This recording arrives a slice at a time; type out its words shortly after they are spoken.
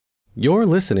You're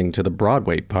listening to the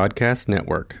Broadway Podcast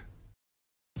Network.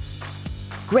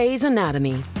 Grey's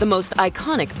Anatomy, the most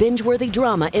iconic binge-worthy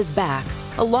drama, is back,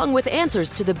 along with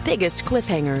answers to the biggest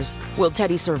cliffhangers. Will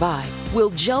Teddy survive? Will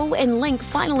Jo and Link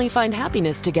finally find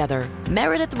happiness together?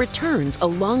 Meredith returns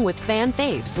along with fan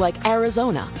faves like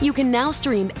Arizona. You can now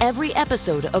stream every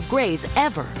episode of Grey's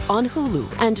ever on Hulu,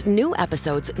 and new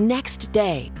episodes next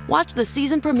day. Watch the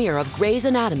season premiere of Grey's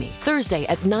Anatomy Thursday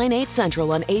at 9/8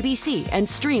 Central on ABC and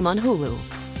stream on Hulu.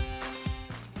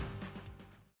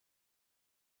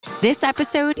 This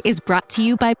episode is brought to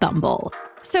you by Bumble.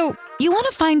 So, you want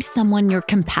to find someone you're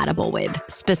compatible with,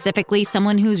 specifically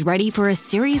someone who's ready for a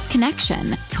serious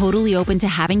connection, totally open to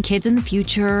having kids in the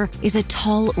future, is a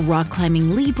tall,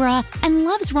 rock-climbing Libra, and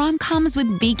loves rom-coms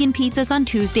with vegan pizzas on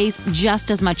Tuesdays just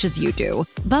as much as you do.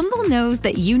 Bumble knows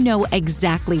that you know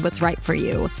exactly what's right for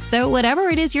you. So whatever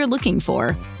it is you're looking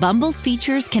for, Bumble's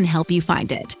features can help you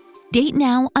find it. Date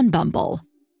now on Bumble.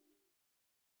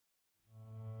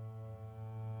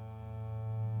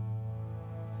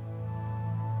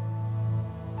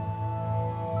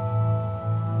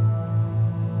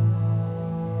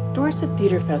 Dorset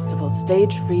Theatre Festival's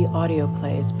stage-free audio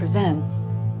plays presents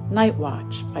Night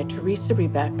Watch by Teresa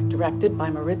Rebeck, directed by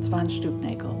Moritz von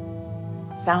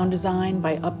Stupnagel. Sound design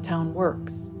by Uptown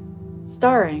Works.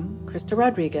 Starring Krista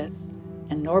Rodriguez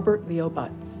and Norbert Leo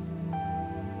Butz.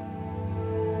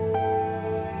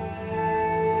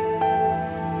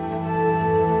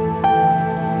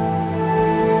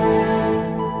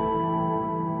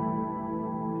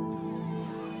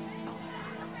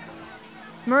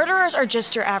 Murderers are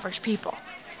just your average people.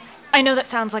 I know that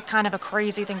sounds like kind of a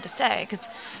crazy thing to say, because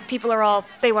people are all,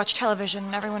 they watch television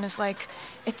and everyone is like,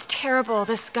 it's terrible,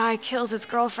 this guy kills his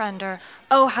girlfriend, or,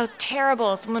 oh, how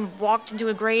terrible, someone walked into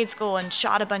a grade school and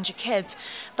shot a bunch of kids.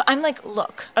 But I'm like,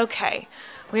 look, okay,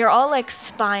 we are all like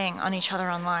spying on each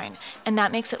other online, and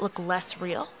that makes it look less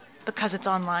real because it's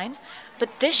online.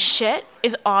 But this shit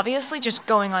is obviously just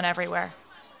going on everywhere.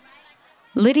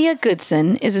 Lydia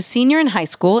Goodson is a senior in high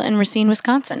school in Racine,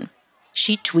 Wisconsin.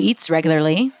 She tweets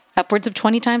regularly, upwards of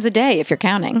 20 times a day if you're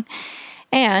counting,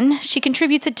 and she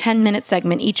contributes a 10-minute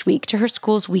segment each week to her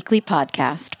school's weekly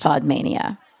podcast,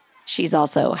 Podmania. She's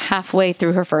also halfway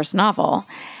through her first novel,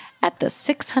 at the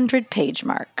 600-page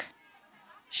mark.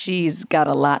 She's got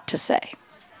a lot to say.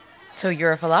 So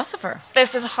you're a philosopher.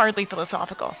 This is hardly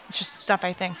philosophical. It's just stuff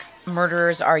I think.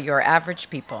 Murderers are your average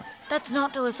people. That's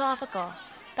not philosophical.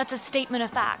 That's a statement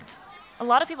of fact. A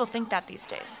lot of people think that these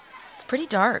days. It's pretty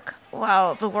dark.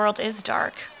 Well, the world is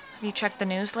dark. Have you checked the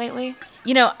news lately?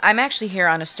 You know, I'm actually here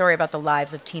on a story about the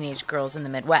lives of teenage girls in the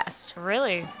Midwest.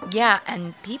 Really? Yeah,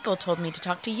 and people told me to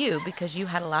talk to you because you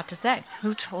had a lot to say.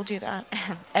 Who told you that?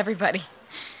 Everybody.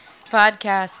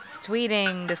 Podcasts,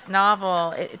 tweeting, this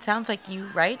novel. It sounds like you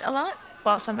write a lot?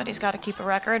 Well, somebody's got to keep a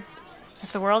record.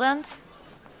 If the world ends?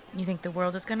 You think the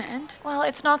world is going to end? Well,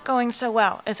 it's not going so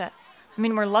well, is it? I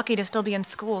mean, we're lucky to still be in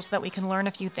school so that we can learn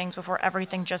a few things before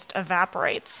everything just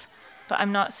evaporates. But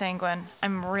I'm not sanguine.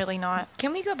 I'm really not.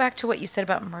 Can we go back to what you said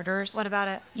about murderers? What about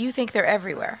it? You think they're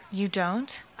everywhere. You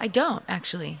don't? I don't,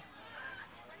 actually.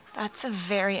 That's a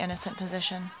very innocent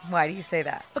position. Why do you say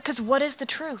that? Because what is the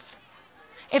truth?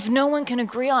 If no one can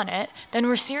agree on it, then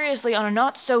we're seriously on a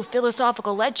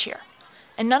not-so-philosophical ledge here.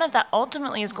 And none of that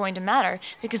ultimately is going to matter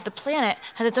because the planet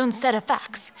has its own set of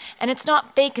facts. And it's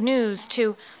not fake news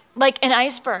to... like an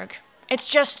iceberg. It's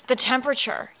just the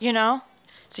temperature, you know?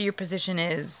 So your position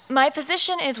is? My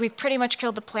position is we've pretty much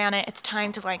killed the planet. It's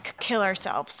time to, kill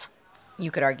ourselves.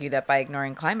 You could argue that by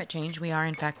ignoring climate change, we are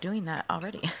in fact doing that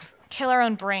already. Kill our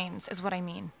own brains is what I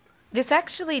mean. This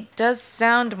actually does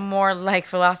sound more like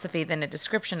philosophy than a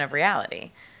description of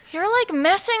reality. You're,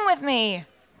 messing with me.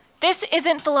 This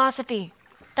isn't philosophy.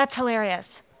 That's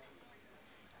hilarious.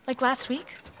 Last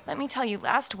week? Let me tell you,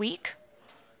 last week...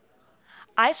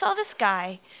 I saw this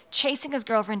guy chasing his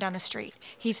girlfriend down the street.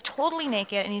 He's totally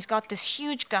naked, and he's got this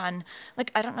huge gun.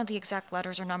 I don't know the exact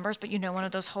letters or numbers, but you know, one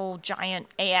of those whole giant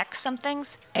AX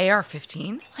somethings.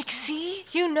 AR-15? See?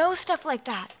 You know stuff like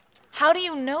that. How do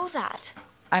you know that?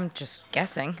 I'm just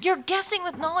guessing. You're guessing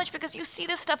with knowledge because you see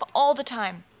this stuff all the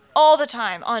time. All the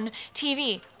time. On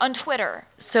TV, on Twitter.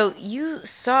 So you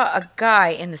saw a guy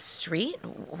in the street?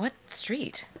 What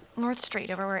street? North Street,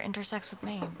 over where it intersects with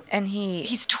Main. And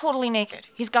he's totally naked.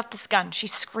 He's got this gun.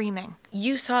 She's screaming.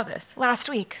 You saw this? Last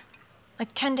week.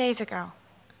 10 days ago.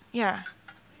 Yeah.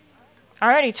 I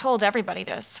already told everybody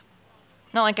this.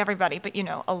 Not everybody, but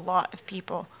a lot of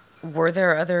people. Were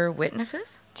there other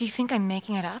witnesses? Do you think I'm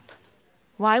making it up?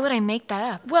 Why would I make that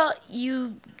up? Well,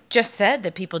 you just said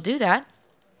that people do that.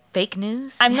 Fake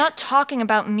news? I'm not talking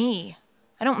about me.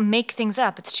 I don't make things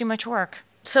up. It's too much work.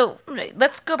 So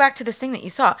let's go back to this thing that you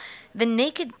saw. The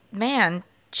naked man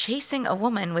chasing a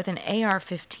woman with an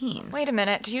AR-15. Wait a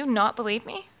minute, do you not believe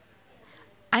me?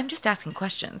 I'm just asking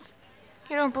questions.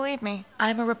 You don't believe me.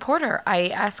 I'm a reporter. I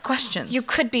ask questions. You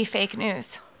could be fake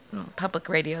news. Public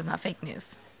radio is not fake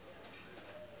news.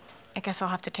 I guess I'll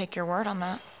have to take your word on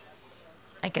that.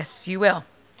 I guess you will.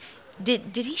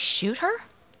 Did he shoot her?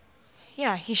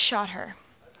 Yeah, he shot her.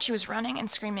 She was running and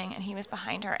screaming, and he was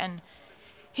behind her, and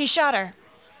he shot her.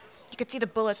 You could see the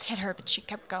bullets hit her, but she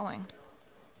kept going.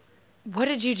 What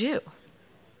did you do?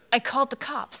 I called the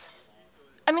cops.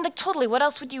 I mean, like, totally, what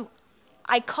else would you...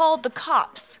 I called the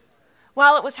cops.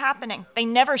 While it was happening, they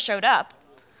never showed up.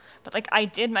 But, like, I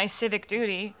did my civic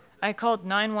duty. I called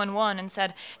 911 and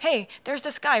said, hey, there's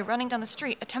this guy running down the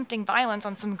street attempting violence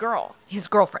on some girl. His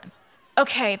girlfriend.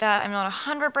 Okay, that I'm not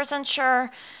 100%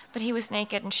 sure, but he was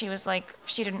naked and she was like,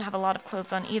 she didn't have a lot of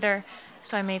clothes on either,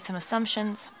 so I made some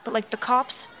assumptions. But, like, the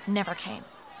cops never came.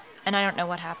 And I don't know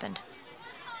what happened.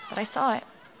 But I saw it.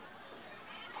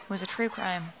 It was a true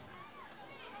crime.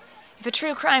 If a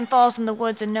true crime falls in the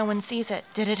woods and no one sees it,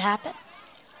 did it happen?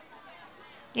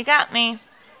 You got me.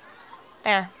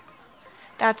 There.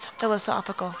 That's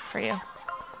philosophical for you.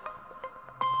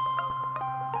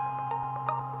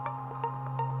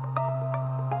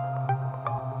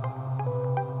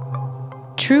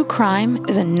 True crime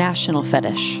is a national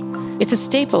fetish. It's a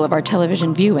staple of our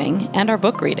television viewing and our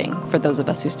book reading, for those of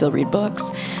us who still read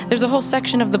books. There's a whole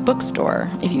section of the bookstore,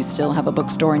 if you still have a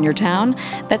bookstore in your town,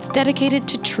 that's dedicated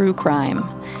to true crime.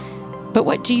 But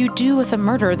what do you do with a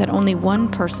murder that only one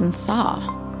person saw?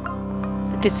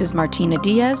 This is Martina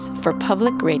Diaz for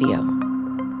Public Radio.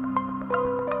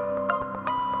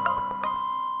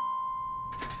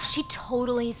 She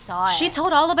totally saw it. She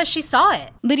told all of us she saw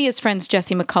it. Lydia's friends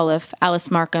Jessie McCullough, Alice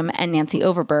Markham, and Nancy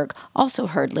Overberg also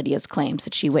heard Lydia's claims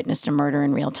that she witnessed a murder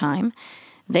in real time.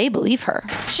 They believe her.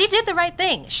 She did the right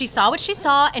thing. She saw what she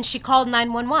saw, and she called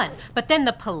 911. But then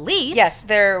the police... Yes,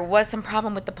 there was some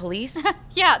problem with the police.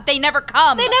 Yeah, they never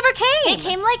come. They never came. They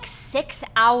came like 6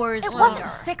 hours later. It wasn't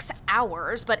 6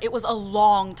 hours, but it was a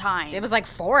long time. It was like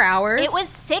 4 hours. It was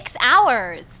 6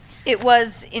 hours. It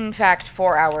was, in fact,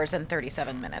 4 hours and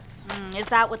 37 minutes. Is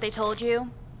that what they told you?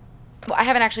 Well, I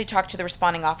haven't actually talked to the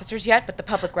responding officers yet, but the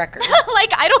public record.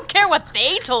 Like, I don't care what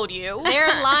they told you. They're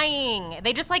lying.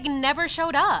 They just, like, never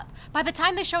showed up. By the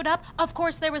time they showed up, of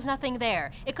course there was nothing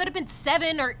there. It could have been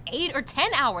 7 or 8 or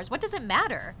 10 hours. What does it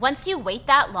matter? Once you wait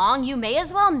that long, you may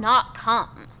as well not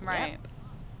come. Right. Yep.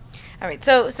 All right,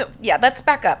 so yeah, let's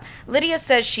back up. Lydia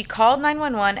says she called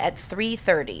 911 at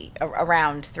 3:30,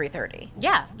 around 3:30.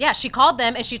 Yeah, she called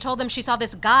them and she told them she saw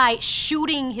this guy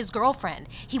shooting his girlfriend.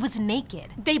 He was naked.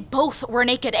 They both were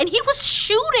naked, and he was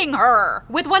shooting her.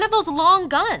 With one of those long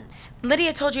guns.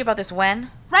 Lydia told you about this when?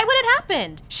 Right when it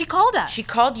happened. She called us. She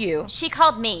called you. She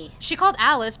called me. She called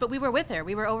Alice, but we were with her.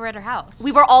 We were over at her house.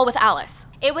 We were all with Alice.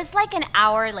 It was like an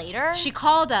hour later. She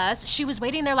called us. She was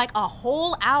waiting there like a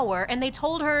whole hour, and they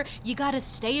told her, you gotta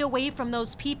stay away from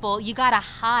those people. You gotta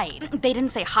hide. They didn't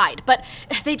say hide, but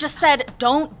they just said,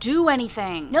 don't do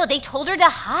anything. No, they told her to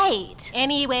hide.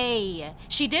 Anyway,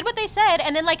 she did what they said,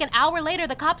 and then like an hour later,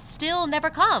 the cops still never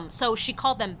come. So she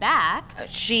called them back.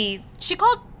 She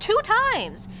called 2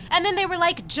 times, and then they were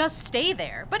like, just stay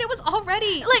there. But it was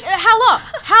already... Like, how long?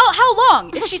 How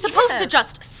long? Is she supposed to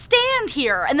just stand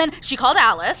here? And then she called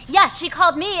Alice. Yeah, she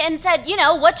called me and said,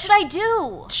 what should I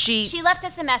do? She left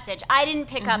us a message. I didn't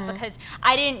pick up because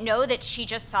I didn't know that she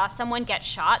just saw someone get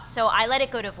shot, so I let it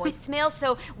go to voicemail,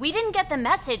 so we didn't get the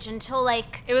message until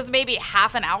like... It was maybe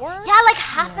half an hour? Yeah, like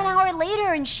half an hour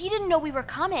later, and she didn't know we were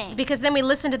coming. Because then we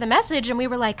listened to the message and we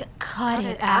were like, cut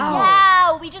it out.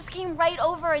 Yeah, we just came right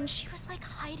over and she was like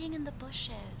hiding in the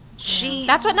bushes.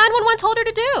 That's what 911 told her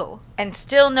to do. And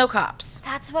still no cops.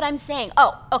 That's what I'm saying.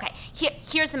 Oh, okay.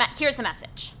 Here's the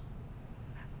message.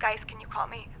 Guys, can you call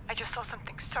me? I just saw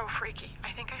something so freaky.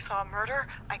 I think I saw a murder.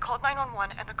 I called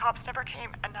 911 and the cops never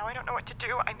came, and now I don't know what to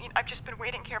do. I mean, I've just been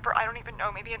waiting here for, I don't even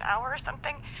know, maybe an hour or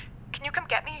something. Can you come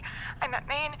get me? I'm at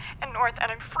Main and North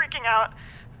and I'm freaking out.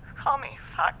 Call me.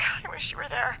 Fuck. I wish you were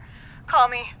there. Call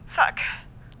me. Fuck.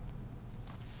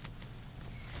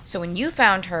 So when you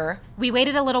found her... We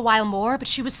waited a little while more, but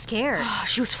she was scared.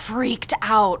 She was freaked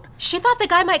out. She thought the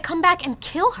guy might come back and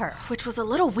kill her. Which was a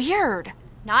little weird.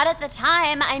 Not at the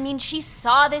time. I mean, she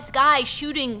saw this guy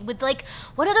shooting with, like,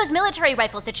 what are those military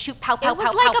rifles that shoot pow, pow, It was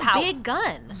pow, like pow, a pow? big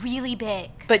gun. Really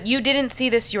big. But you didn't see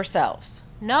this yourselves.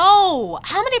 No.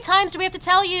 How many times do we have to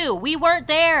tell you? We weren't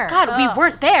there. God, we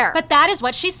weren't there. But that is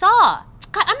what she saw.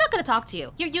 God, I'm not going to talk to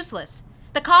you. You're useless.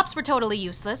 The cops were totally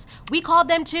useless. We called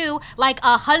them too, like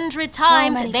 100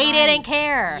 times. many They times. didn't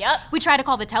care. Yep. We tried to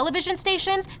call the television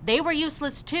stations. They were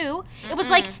useless too. It was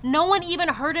like no one even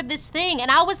heard of this thing. And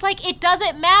I was like, it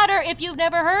doesn't matter if you've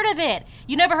never heard of it.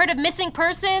 You never heard of missing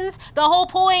persons? The whole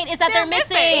point is that they're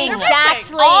missing.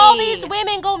 Exactly. All these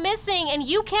women go missing and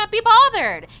you can't be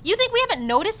bothered. You think we haven't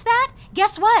noticed that?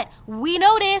 Guess what? We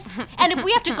noticed. And if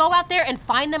we have to go out there and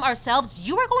find them ourselves,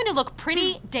 you are going to look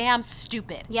pretty damn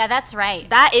stupid. Yeah, that's right.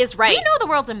 That is right. We know the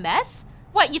world's a mess.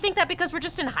 What, you think that because we're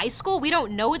just in high school, we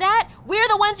don't know that? We're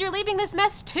the ones you're leaving this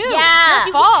mess to. Yeah.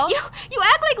 You, fault. you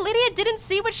act like Lydia didn't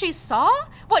see what she saw?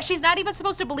 What, she's not even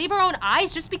supposed to believe her own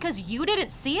eyes just because you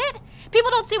didn't see it?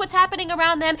 People don't see what's happening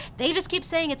around them. They just keep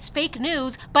saying it's fake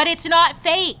news, but it's not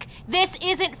fake. This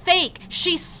isn't fake.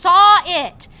 She saw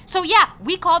it. So yeah,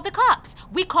 we called the cops.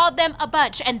 We called them a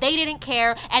bunch, and they didn't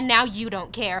care, and now you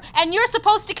don't care. And you're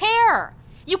supposed to care.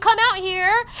 You come out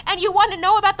here, and you want to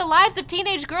know about the lives of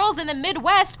teenage girls in the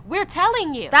Midwest. We're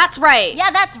telling you. That's right.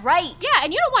 Yeah, that's right. Yeah,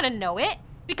 and you don't want to know it,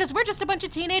 because we're just a bunch of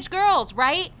teenage girls,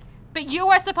 right? But you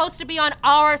are supposed to be on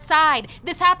our side.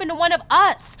 This happened to one of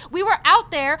us. We were out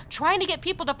there trying to get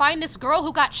people to find this girl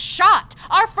who got shot.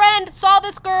 Our friend saw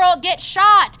this girl get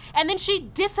shot, and then she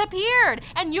disappeared.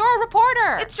 And you're a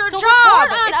reporter. It's your so job.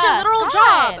 report on It's your us. literal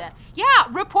God. job. Yeah,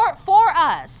 report for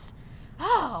us.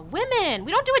 Oh, women,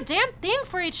 we don't do a damn thing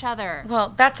for each other.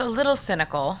 Well, that's a little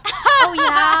cynical. Oh,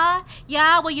 yeah?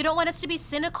 Yeah, well, you don't want us to be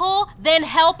cynical? Then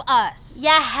help us.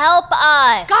 Yeah, help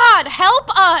us. God,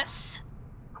 help us.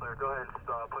 Claire, go ahead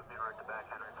and put me right to back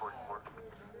Henry 44.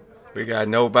 We got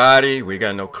no body, we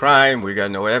got no crime, we got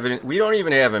no evidence. We don't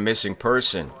even have a missing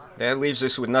person. That leaves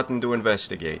us with nothing to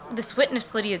investigate. This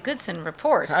witness, Lydia Goodson,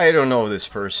 reports. I don't know this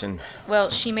person.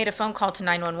 Well, she made a phone call to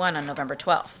 911 on November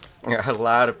 12th. A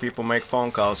lot of people make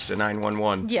phone calls to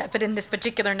 911. Yeah, but in this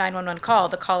particular 911 call,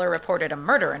 the caller reported a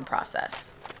murder in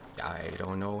process. I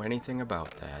don't know anything about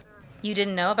that. You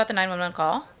didn't know about the 911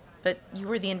 call, but you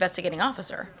were the investigating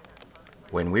officer.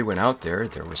 When we went out there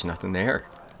was nothing there.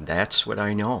 That's what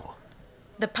I know.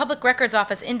 The Public Records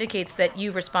Office indicates that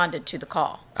you responded to the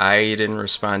call. I didn't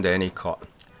respond to any call.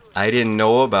 I didn't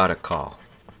know about a call.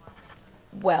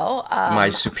 Well, My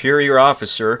superior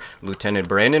officer, Lieutenant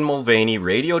Brandon Mulvaney,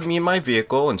 radioed me in my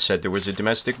vehicle and said there was a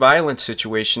domestic violence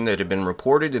situation that had been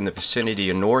reported in the vicinity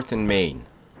of North and Main.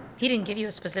 He didn't give you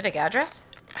a specific address?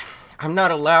 I'm not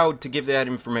allowed to give that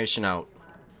information out.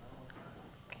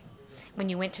 When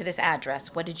you went to this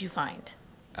address, what did you find?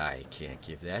 I can't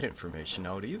give that information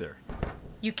out either.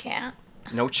 You can't?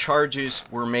 No charges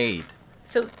were made.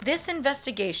 So this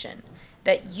investigation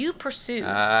that you pursued...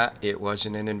 It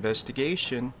wasn't an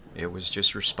investigation. It was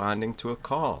just responding to a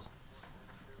call.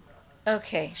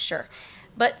 Okay, sure.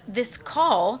 But this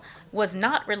call was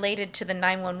not related to the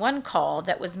 911 call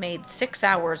that was made 6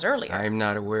 hours earlier. I'm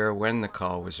not aware when the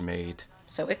call was made.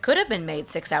 So it could have been made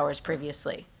 6 hours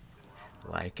previously.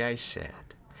 Like I said,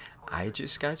 I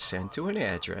just got sent to an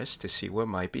address to see what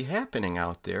might be happening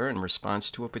out there in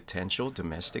response to a potential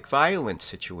domestic violence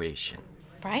situation.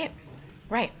 Right.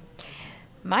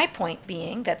 My point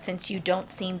being that since you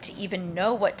don't seem to even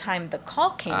know what time the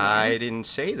call came in... I didn't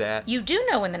say that. You do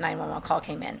know when the 911 call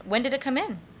came in. When did it come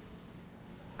in?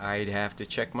 I'd have to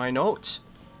check my notes.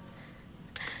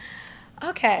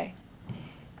 Okay.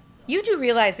 You do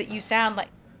realize that you sound like...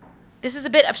 This is a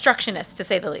bit obstructionist, to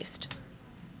say the least.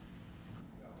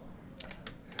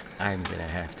 I'm gonna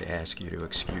have to ask you to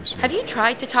excuse me. Have you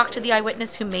tried to talk to the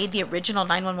eyewitness who made the original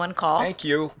 911 call? Thank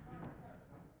you.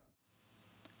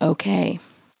 Okay.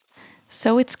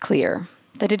 So it's clear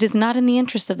that it is not in the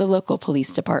interest of the local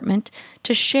police department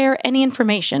to share any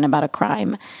information about a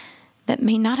crime that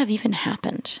may not have even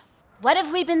happened. What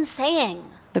have we been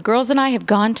saying? The girls and I have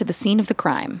gone to the scene of the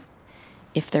crime.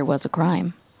 If there was a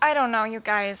crime. I don't know, you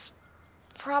guys.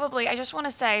 Probably, I just want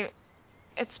to say,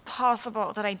 it's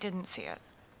possible that I didn't see it.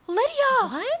 Lydia!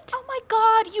 What? Oh my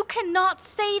God, you cannot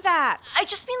say that. I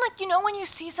just mean, like, you know when you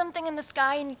see something in the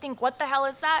sky and you think, what the hell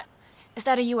is that? Is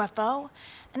that a UFO?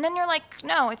 And then you're like,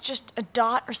 no, it's just a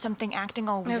dot or something acting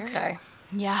all weird. Okay.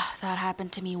 Yeah, that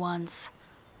happened to me once.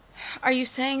 Are you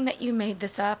saying that you made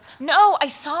this up? No, I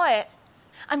saw it.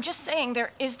 I'm just saying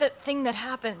there is that thing that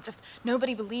happens. If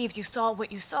nobody believes you saw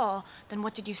what you saw, then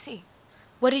what did you see?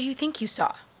 What did you think you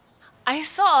saw? I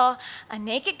saw a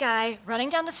naked guy running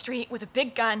down the street with a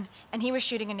big gun, and he was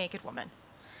shooting a naked woman.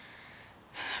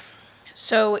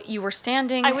 So you were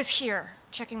standing... I was here,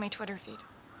 checking my Twitter feed.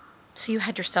 So you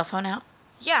had your cell phone out?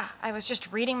 Yeah, I was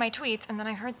just reading my tweets, and then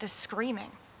I heard this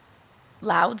screaming.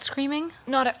 Loud screaming?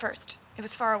 Not at first. It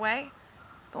was far away.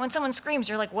 But when someone screams,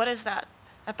 you're like, what is that?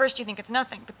 At first you think it's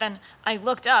nothing, but then I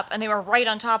looked up and they were right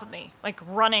on top of me, like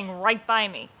running right by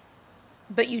me.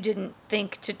 But you didn't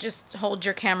think to just hold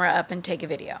your camera up and take a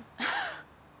video?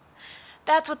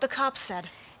 That's what the cops said.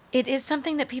 It is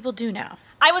something that people do now.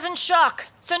 I was in shock,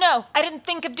 so no, I didn't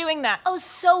think of doing that. Oh,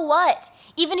 so what?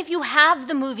 Even if you have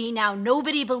the movie now,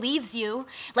 nobody believes you.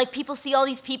 Like, people see all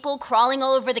these people crawling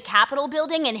all over the Capitol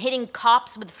building and hitting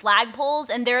cops with flagpoles,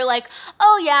 and they're like,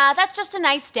 oh yeah, that's just a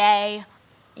nice day.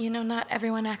 You know, not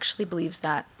everyone actually believes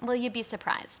that. Well, you'd be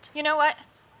surprised. You know what?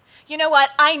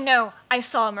 I know I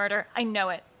saw a murder. I know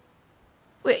it.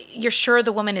 Wait, you're sure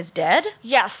the woman is dead?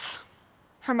 Yes.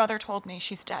 Her mother told me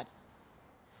she's dead.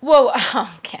 Whoa,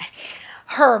 okay.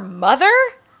 Her mother?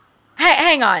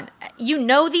 Hang on. You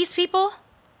know these people?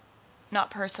 Not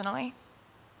personally.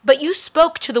 But you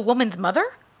spoke to the woman's mother?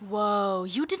 Whoa,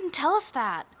 you didn't tell us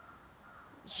that.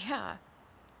 Yeah.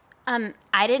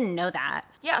 I didn't know that.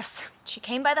 Yes. She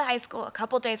came by the high school a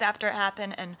couple days after it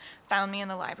happened and found me in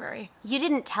the library. You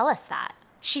didn't tell us that.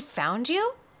 She found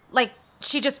you? Like,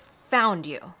 she just found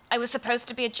you? I was supposed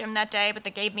to be at gym that day, but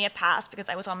they gave me a pass because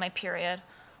I was on my period.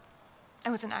 I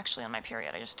wasn't actually on my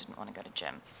period. I just didn't want to go to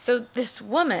gym. So this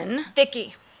woman...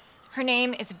 Vicky. Her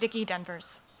name is Vicky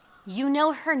Denvers. You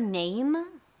know her name?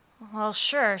 Well,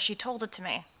 sure. She told it to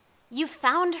me. You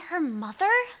found her mother?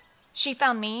 She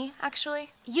found me,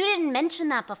 actually. You didn't mention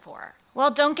that before. Well,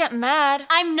 don't get mad.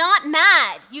 I'm not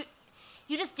mad. You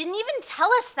just didn't even tell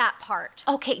us that part.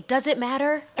 Okay, does it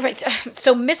matter? All right,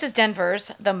 so Mrs.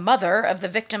 Denvers, the mother of the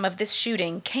victim of this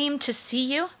shooting, came to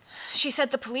see you? She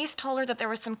said the police told her that there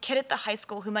was some kid at the high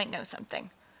school who might know something,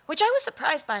 which I was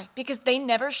surprised by because they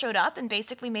never showed up and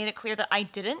basically made it clear that I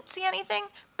didn't see anything,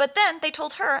 but then they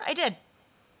told her I did.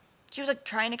 She was like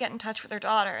trying to get in touch with her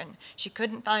daughter and she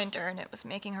couldn't find her and it was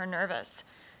making her nervous.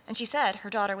 And she said her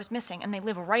daughter was missing and they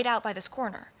live right out by this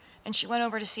corner. And she went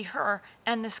over to see her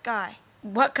and this guy.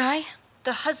 What guy?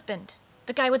 The husband.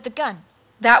 The guy with the gun.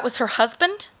 That was her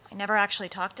husband? I never actually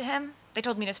talked to him. They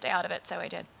told me to stay out of it, so I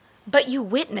did. But you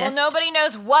witnessed... Well, nobody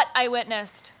knows what I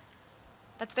witnessed.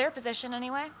 That's their position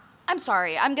anyway. I'm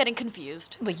sorry, I'm getting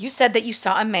confused. Well, you said that you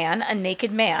saw a man, a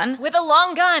naked man. With a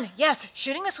long gun, yes,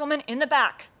 shooting this woman in the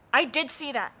back. I did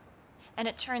see that. And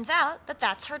it turns out that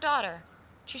that's her daughter.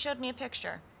 She showed me a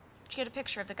picture. She had a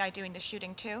picture of the guy doing the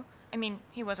shooting, too. I mean,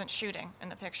 he wasn't shooting in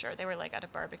the picture. They were, like, at a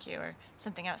barbecue or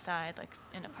something outside, like,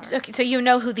 in a park. Okay, so you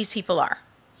know who these people are?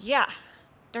 Yeah.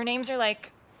 Their names are,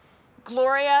 like,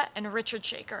 Gloria and Richard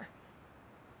Shaker.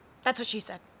 That's what she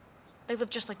said. They live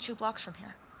just, like, 2 blocks from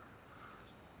here.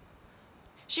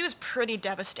 She was pretty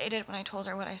devastated when I told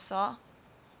her what I saw.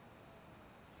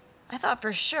 I thought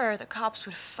for sure the cops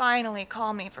would finally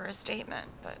call me for a statement,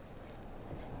 but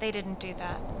they didn't do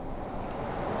that.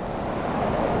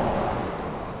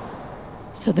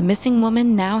 So the missing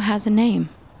woman now has a name.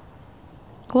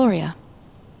 Gloria.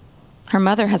 Her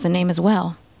mother has a name as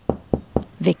well.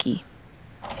 Vicky.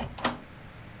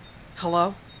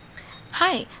 Hello?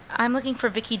 Hi, I'm looking for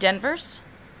Vicky Denvers.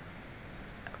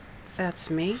 That's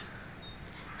me?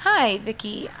 Hi,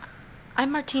 Vicky.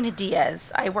 I'm Martina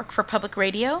Diaz. I work for public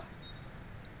radio.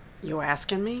 You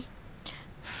asking me?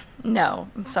 No,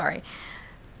 I'm sorry.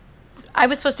 I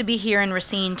was supposed to be here in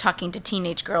Racine talking to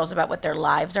teenage girls about what their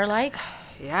lives are like.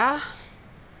 Yeah?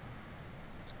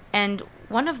 And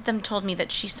one of them told me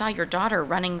that she saw your daughter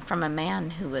running from a man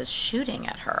who was shooting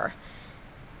at her.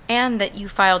 And that you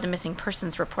filed a missing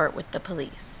persons report with the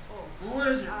police. Who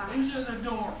is it? Who's at the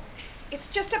door? It's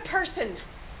just a person.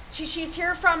 She's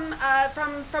here from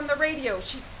the radio.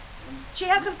 She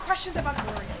has some questions about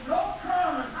Gloria. No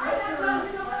comment. We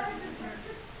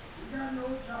got no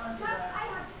time for that.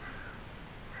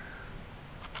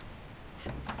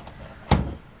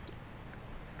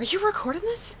 Are you recording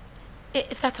this?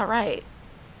 If that's all right.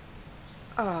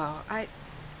 Oh,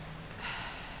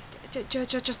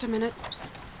 just a minute.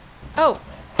 Oh,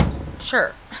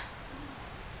 sure.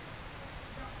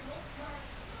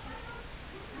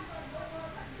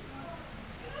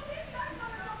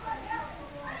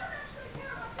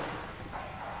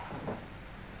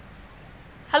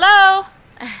 Hello?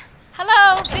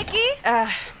 Hello, Vicky?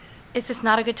 Is this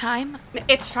not a good time?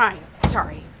 It's fine.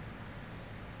 Sorry.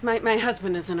 My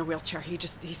husband is in a wheelchair. He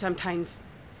sometimes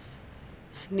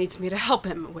needs me to help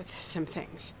him with some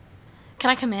things. Can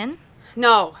I come in?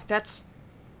 No, that's...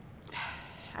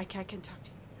 I can talk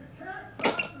to you.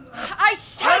 I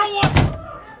said... I don't want...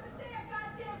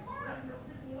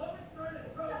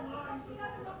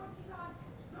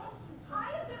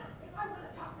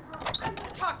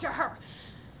 Talk to her.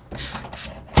 God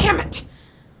damn it.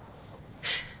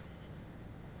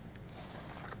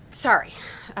 Sorry.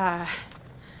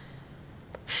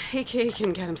 he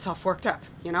can get himself worked up,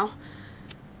 you know?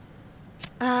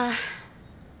 I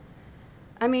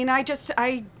mean, I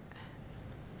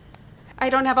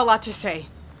don't have a lot to say.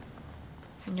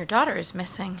 And your daughter is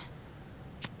missing.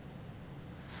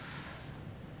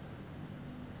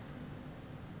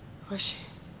 Was she?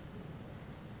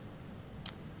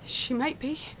 She might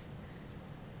be.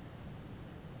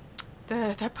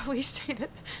 The police say that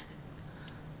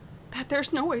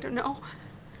there's no way to know.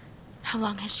 How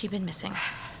long has she been missing?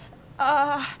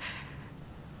 Well,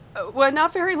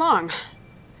 not very long.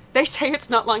 They say it's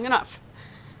not long enough.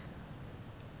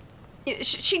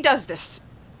 She does this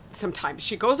sometimes.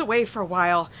 She goes away for a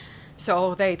while,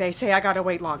 so they say I gotta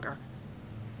wait longer.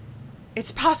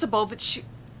 It's possible that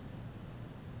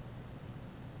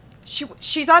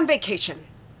she's on vacation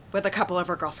with a couple of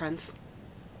her girlfriends.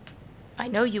 I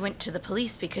know you went to the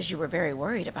police because you were very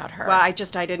worried about her. Well, I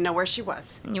didn't know where she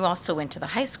was. And you also went to the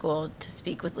high school to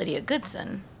speak with Lydia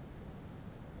Goodson.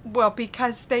 Well,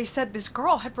 because they said this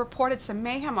girl had reported some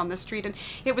mayhem on the street, and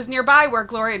it was nearby where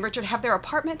Gloria and Richard have their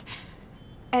apartment.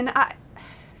 And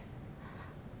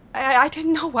I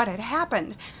didn't know what had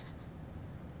happened.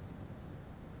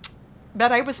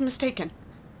 But I was mistaken.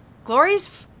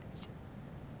 Gloria's...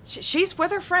 she's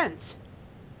with her friends.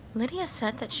 Lydia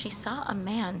said that she saw a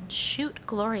man shoot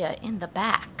Gloria in the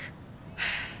back.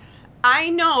 I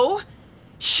know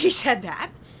she said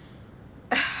that.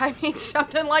 I mean,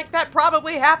 something like that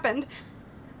probably happened.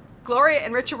 Gloria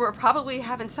and Richard were probably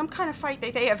having some kind of fight.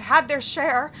 They have had their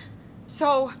share.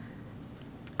 So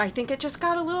I think it just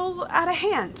got a little out of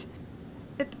hand.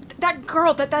 That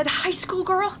girl, that high school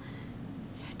girl,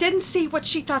 didn't see what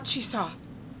she thought she saw.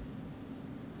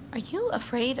 Are you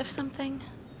afraid of something?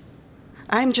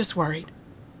 I'm just worried.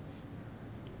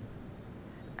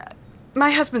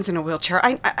 My husband's in a wheelchair.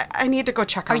 I need to go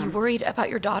check on him. Are you worried about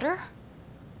your daughter?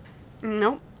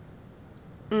 No.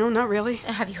 No, not really.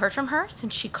 Have you heard from her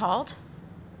since she called?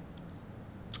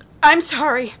 I'm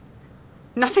sorry.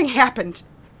 Nothing happened.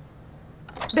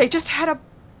 They just had a...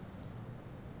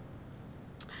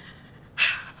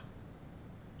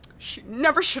 She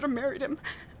never should have married him.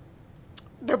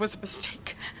 There was a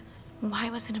mistake. Why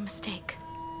was it a mistake?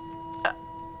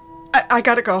 I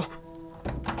gotta go.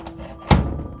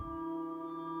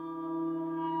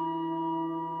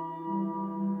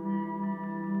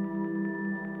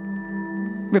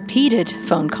 Repeated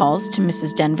phone calls to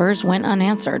Mrs. Denvers went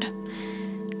unanswered.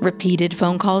 Repeated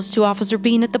phone calls to Officer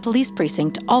Bean at the police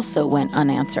precinct also went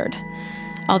unanswered.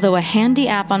 Although a handy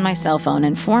app on my cell phone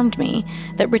informed me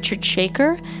that Richard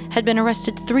Shaker had been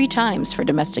arrested 3 times for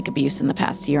domestic abuse in the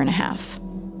past year and a half.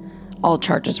 All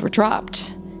charges were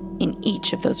dropped in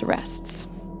each of those arrests.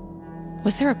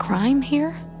 Was there a crime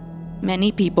here?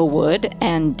 Many people would,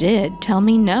 and did, tell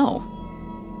me no.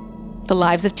 The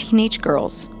lives of teenage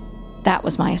girls. That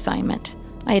was my assignment.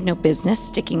 I had no business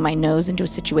sticking my nose into a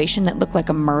situation that looked like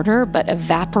a murder, but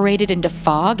evaporated into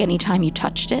fog anytime you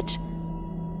touched it.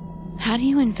 How do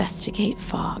you investigate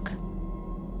fog?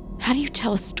 How do you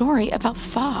tell a story about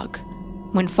fog?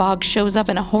 When fog shows up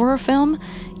in a horror film,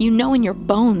 you know in your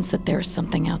bones that there is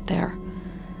something out there.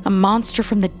 A monster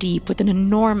from the deep with an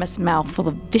enormous mouth full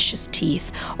of vicious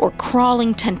teeth or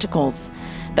crawling tentacles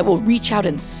that will reach out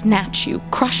and snatch you,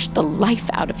 crush the life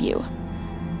out of you.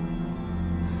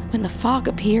 When the fog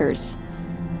appears,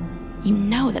 you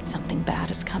know that something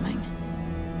bad is coming.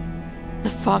 The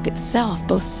fog itself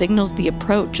both signals the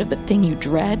approach of the thing you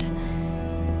dread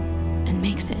and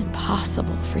makes it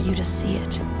impossible for you to see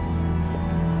it.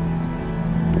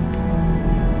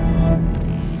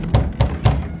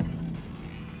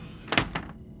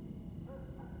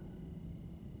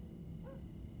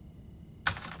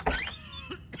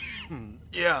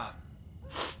 Yeah.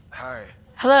 Hi.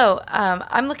 Hello,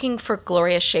 I'm looking for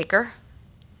Gloria Shaker.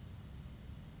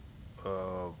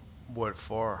 What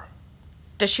for?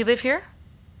 Does she live here?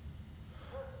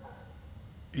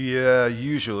 Yeah,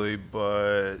 usually,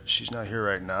 but she's not here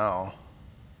right now.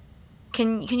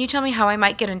 Can you tell me how I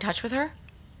might get in touch with her?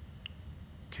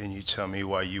 Can you tell me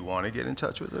why you want to get in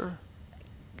touch with her?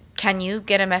 Can you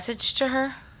get a message to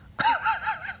her?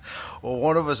 Well,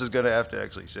 one of us is going to have to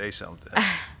actually say something.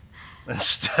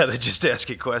 Instead of just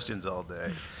asking questions all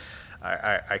day.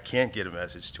 I can't get a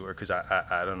message to her because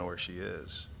I don't know where she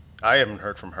is. I haven't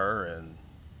heard from her in,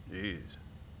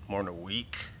 more than a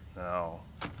week now.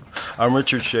 I'm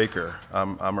Richard Shaker.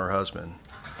 I'm her husband.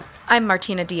 I'm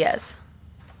Martina Diaz.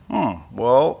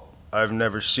 Well, I've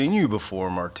never seen you before,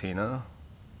 Martina.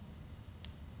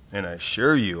 And I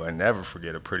assure you, I never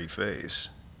forget a pretty face.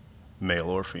 Male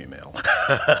or female.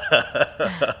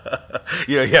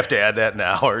 You have to add that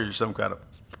now or you're some kind of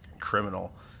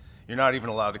criminal. You're not even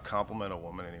allowed to compliment a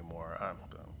woman anymore. I'm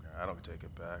I don't take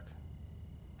it back.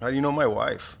 How do you know my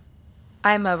wife?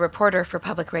 I'm a reporter for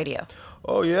public radio.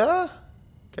 Oh, yeah?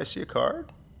 Can I see a card?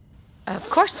 Of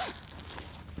course.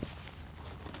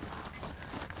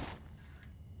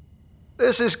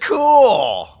 This is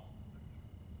cool!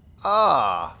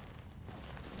 Ah.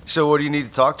 So what do you need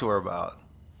to talk to her about?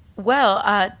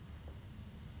 Well,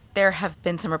 there have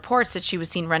been some reports that she was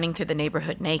seen running through the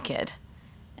neighborhood naked,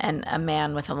 and a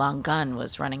man with a long gun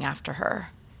was running after her,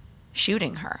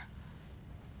 shooting her.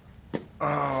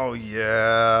 Oh,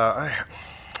 yeah.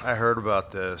 I heard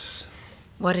about this.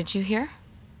 What did you hear?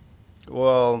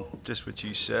 Well, just what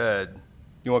you said.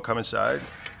 You want to come inside?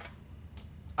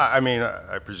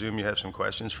 I presume you have some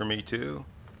questions for me, too?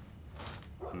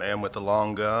 A man with a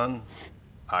long gun?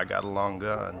 I got a long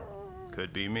gun.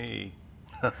 Could be me.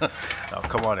 Oh,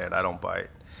 come on in. I don't bite.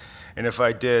 And if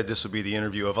I did, this would be the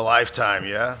interview of a lifetime,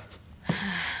 yeah?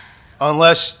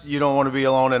 Unless you don't want to be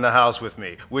alone in the house with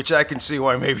me, which I can see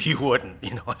why maybe you wouldn't,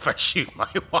 if I shoot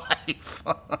my wife.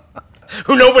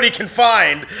 Who nobody can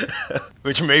find,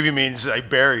 which maybe means I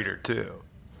buried her, too.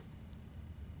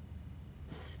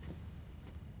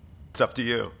 It's up to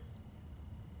you.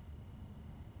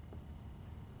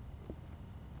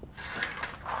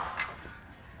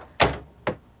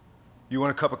 You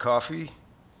want a cup of coffee?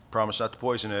 Promise not to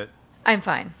poison it. I'm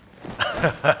fine.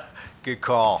 Good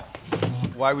call.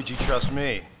 Why would you trust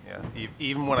me? Yeah,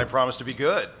 even when I promise to be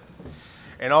good.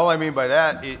 And all I mean by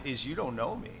that is you don't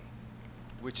know me,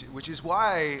 which is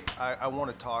why I want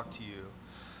to talk to you.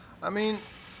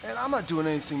 And I'm not doing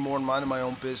anything more than minding my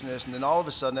own business, and then all of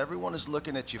a sudden everyone is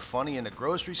looking at you funny in the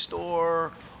grocery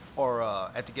store or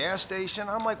at the gas station.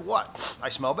 I'm like, what? I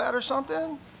smell bad or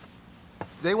something?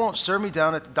 They won't serve me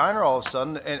down at the diner all of a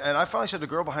sudden, and I finally said to the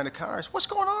girl behind the counter, I said, what's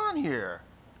going on here?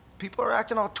 People are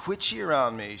acting all twitchy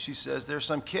around me. She says there's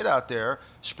some kid out there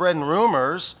spreading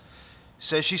rumors,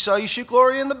 says she saw you shoot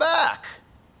Gloria in the back.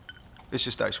 It's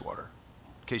just ice water,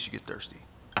 in case you get thirsty.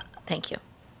 Thank you.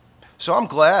 So I'm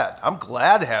glad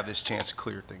to have this chance to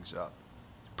clear things up.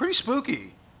 Pretty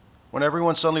spooky when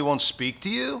everyone suddenly won't speak to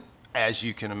you, as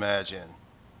you can imagine.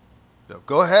 So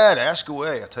go ahead, ask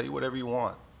away. I'll tell you whatever you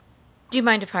want. Do you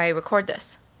mind if I record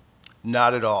this?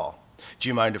 Not at all. Do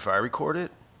you mind if I record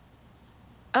it?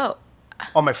 Oh.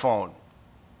 On my phone.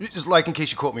 Just like in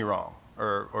case you quote me wrong.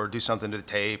 Or do something to the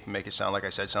tape and make it sound like I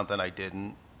said something I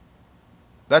didn't.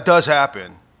 That does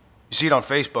happen. You see it on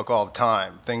Facebook all the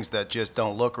time. Things that just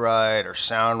don't look right or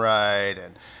sound right.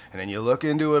 And then you look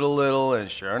into it a little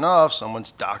and sure enough,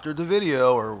 someone's doctored the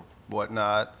video or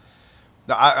whatnot.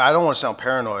 Now, I don't want to sound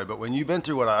paranoid, but when you've been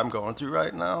through what I'm going through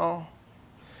right now,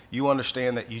 you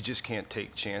understand that you just can't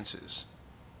take chances.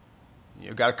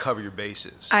 You've got to cover your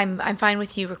bases. I'm fine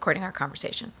with you recording our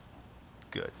conversation.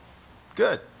 Good.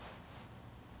 Good.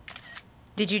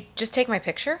 Did you just take my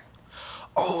picture?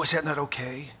 Oh, is that not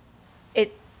okay?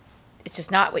 It's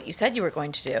just not what you said you were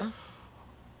going to do.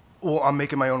 Well, I'm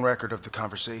making my own record of the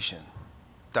conversation.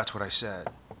 That's what I said.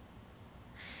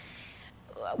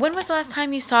 When was the last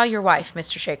time you saw your wife,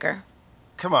 Mr. Shaker?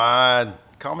 Come on.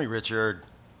 Call me Richard.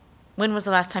 When was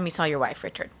the last time you saw your wife,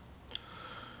 Richard?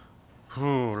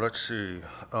 Let's see.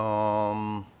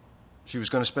 She was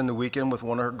going to spend the weekend with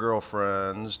one of her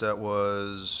girlfriends. That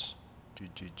was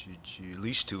at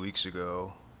least 2 weeks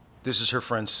ago. This is her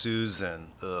friend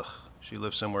Susan. Ugh. She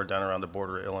lives somewhere down around the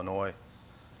border of Illinois.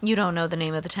 You don't know the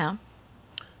name of the town?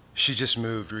 She just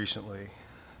moved recently.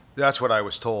 That's what I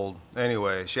was told.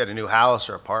 Anyway, she had a new house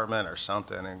or apartment or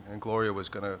something, and Gloria was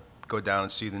going to go down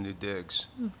and see the new digs.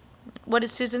 What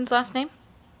is Susan's last name?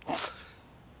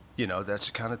 That's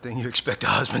the kind of thing you expect a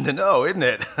husband to know, isn't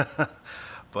it?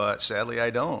 But sadly, I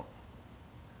don't.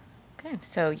 Okay,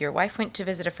 so your wife went to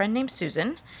visit a friend named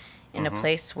Susan in a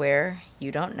place where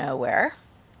you don't know where.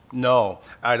 No,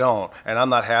 I don't. And I'm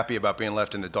not happy about being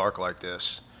left in the dark like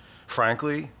this.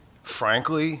 Frankly,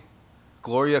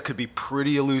 Gloria could be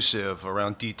pretty elusive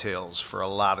around details for a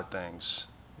lot of things.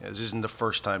 This isn't the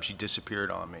first time she disappeared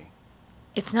on me.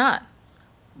 It's not.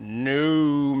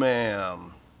 No,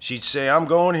 ma'am. She'd say, I'm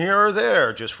going here or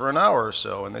there just for an hour or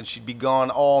so, and then she'd be gone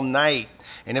all night.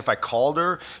 And if I called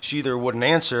her, she either wouldn't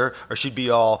answer or she'd be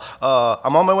all,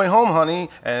 I'm on my way home, honey,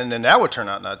 and then that would turn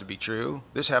out not to be true.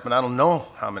 This happened I don't know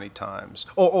how many times.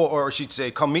 Or she'd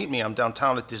say, come meet me, I'm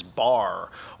downtown at this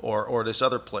bar or this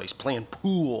other place playing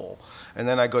pool. And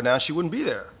then I'd go down, she wouldn't be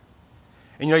there.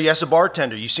 And you ask the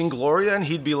bartender, you seen Gloria? And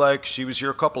he'd be like, she was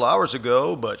here a couple hours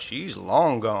ago, but she's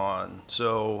long gone.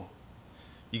 So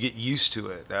you get used to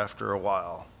it after a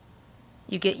while.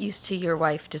 You get used to your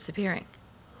wife disappearing?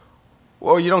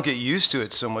 Well, you don't get used to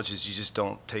it so much as you just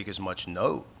don't take as much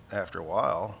note after a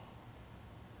while.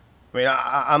 I mean,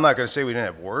 I'm not going to say we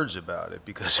didn't have words about it,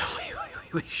 because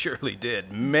we surely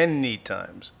did, many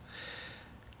times.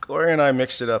 Gloria and I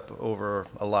mixed it up over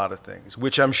a lot of things,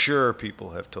 which I'm sure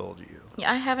people have told you.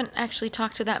 Yeah, I haven't actually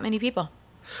talked to that many people.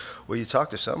 Well, you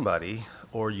talked to somebody,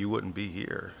 or you wouldn't be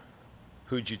here.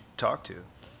 Who'd you talk to?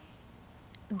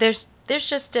 There's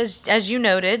just, as you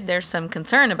noted, there's some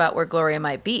concern about where Gloria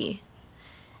might be.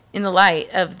 In the light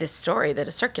of this story that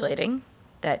is circulating,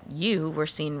 that you were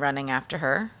seen running after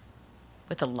her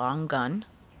with a long gun.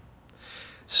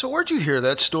 So where'd you hear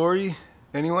that story,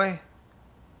 anyway?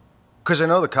 Because I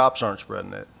know the cops aren't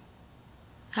spreading it.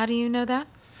 How do you know that?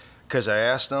 Because I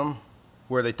asked them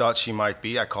where they thought she might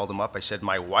be. I called them up. I said,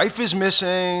 my wife is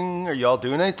missing. Are y'all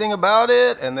doing anything about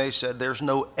it? And they said there's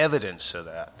no evidence of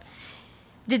that.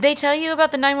 Did they tell you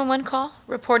about the 911 call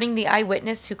reporting the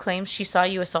eyewitness who claims she saw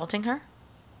you assaulting her?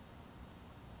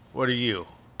 What are you,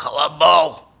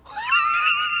 Columbo?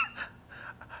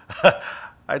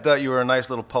 I thought you were a nice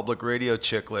little public radio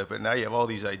chicklet, but now you have all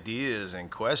these ideas and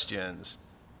questions.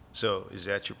 So is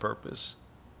that your purpose?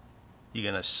 You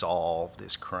gonna solve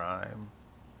this crime?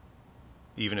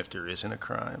 Even if there isn't a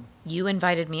crime? You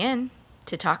invited me in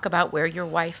to talk about where your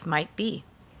wife might be.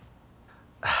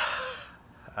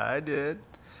 I did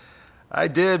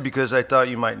because I thought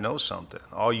you might know something.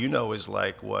 All you know is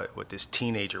like, what this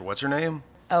teenager, what's her name?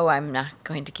 Oh, I'm not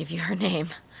going to give you her name.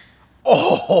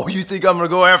 Oh, you think I'm gonna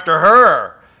go after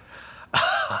her?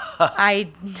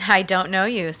 I don't know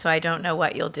you, so I don't know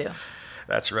what you'll do.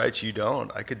 That's right, you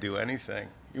don't. I could do anything.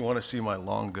 You want to see my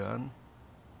long gun?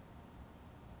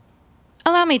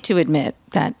 Allow me to admit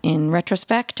that, in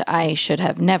retrospect, I should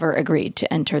have never agreed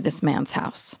to enter this man's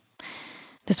house.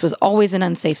 This was always an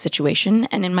unsafe situation,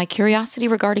 and in my curiosity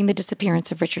regarding the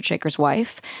disappearance of Richard Shaker's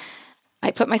wife,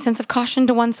 I put my sense of caution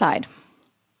to one side.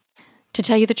 To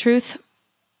tell you the truth,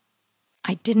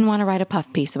 I didn't want to write a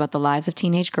puff piece about the lives of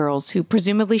teenage girls who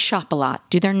presumably shop a lot,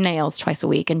 do their nails twice a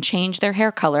week, and change their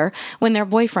hair color when their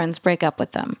boyfriends break up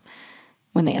with them.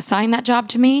 When they assigned that job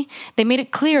to me, they made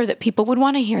it clear that people would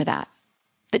want to hear that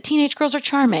teenage girls are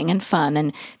charming and fun,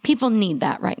 and people need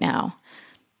that right now.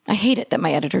 I hate it that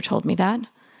my editor told me that.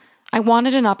 I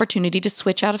wanted an opportunity to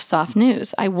switch out of soft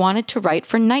news. I wanted to write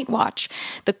for Night Watch,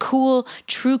 the cool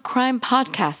true crime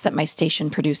podcast that my station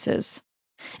produces.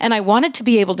 And I wanted to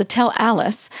be able to tell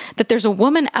Alice that there's a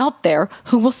woman out there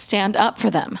who will stand up for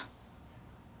them.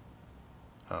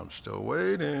 I'm still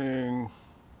waiting.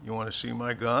 You want to see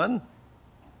my gun?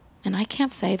 And I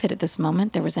can't say that at this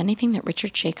moment there was anything that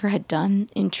Richard Shaker had done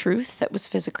in truth that was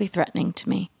physically threatening to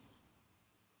me.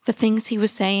 The things he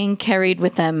was saying carried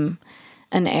with them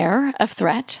an air of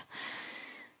threat.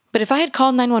 But if I had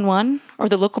called 911 or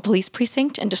the local police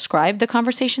precinct and described the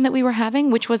conversation that we were having,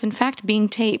 which was in fact being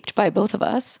taped by both of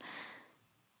us,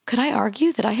 could I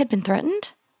argue that I had been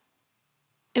threatened?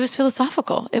 It was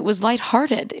philosophical. It was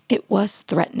lighthearted. It was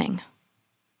threatening.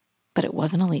 But it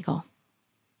wasn't illegal.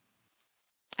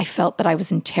 I felt that I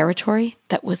was in territory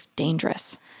that was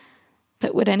dangerous.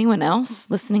 But would anyone else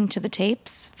listening to the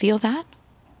tapes feel that?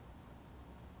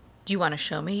 Do you want to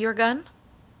show me your gun?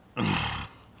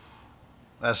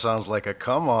 That sounds like a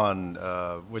come on.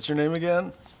 What's your name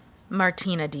again?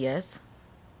 Martina Diaz.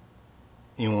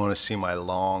 You want to see my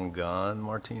long gun,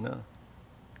 Martina?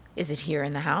 Is it here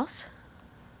in the house?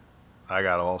 I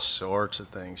got all sorts of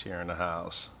things here in the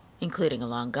house. Including a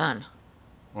long gun.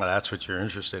 Well, that's what you're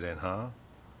interested in, huh?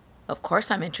 Of course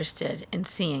I'm interested in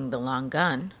seeing the long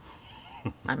gun.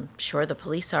 I'm sure the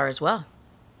police are as well.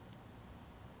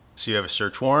 So you have a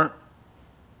search warrant?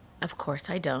 Of course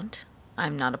I don't.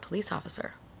 I'm not a police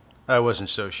officer. I wasn't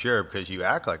so sure because you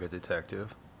act like a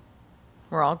detective.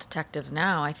 We're all detectives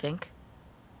now, I think.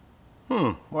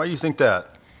 Why do you think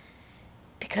that?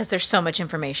 Because there's so much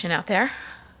information out there.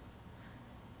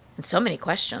 And so many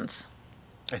questions.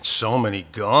 And so many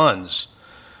guns.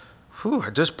 Whew,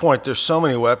 at this point, there's so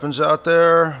many weapons out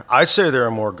there. I'd say there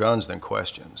are more guns than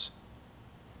questions.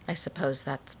 I suppose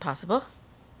that's possible.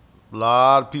 A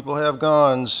lot of people have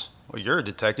guns. Well, you're a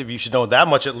detective. You should know that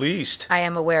much at least. I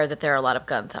am aware that there are a lot of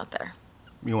guns out there.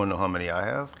 You want to know how many I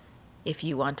have? If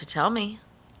you want to tell me.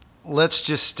 Let's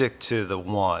just stick to the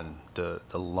one, the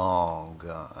long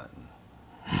gun.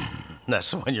 That's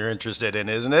the one you're interested in,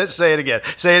 isn't it? Say it again.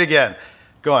 Say it again.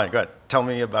 Go on. Tell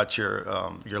me about your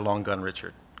long gun,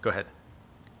 Richard. Go ahead.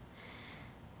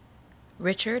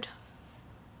 Richard,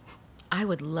 I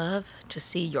would love to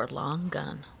see your long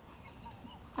gun.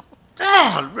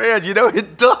 Oh, man,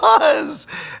 it does.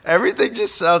 Everything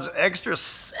just sounds extra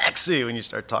sexy when you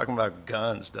start talking about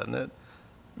guns, doesn't it?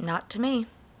 Not to me.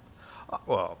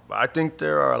 Well, I think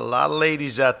there are a lot of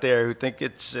ladies out there who think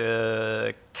it's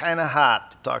kind of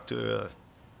hot to talk to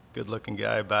good-looking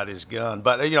guy about his gun.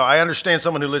 But, I understand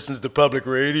someone who listens to public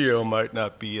radio might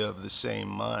not be of the same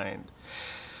mind.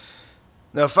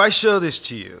 Now, if I show this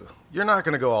to you, you're not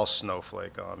going to go all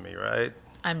snowflake on me, right?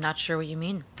 I'm not sure what you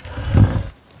mean.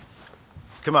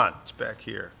 Come on, it's back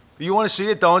here. You want to see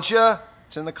it, don't you?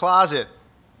 It's in the closet.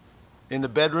 In the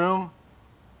bedroom.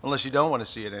 Unless you don't want to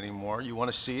see it anymore. You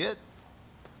want to see it?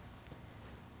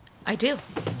 I do.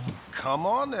 Come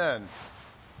on, then.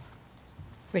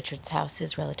 Richard's house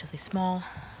is relatively small.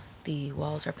 The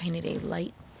walls are painted a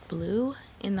light blue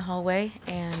in the hallway,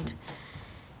 and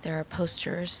there are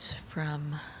posters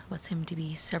from what seem to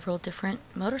be several different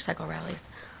motorcycle rallies.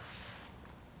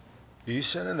 Are you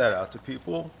sending that out to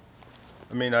people?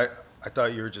 I mean, I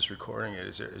thought you were just recording it.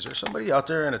 Is there somebody out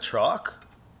there in a truck?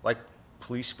 Like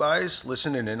police spies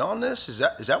listening in on this? Is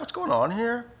that what's going on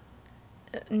here?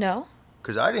 No.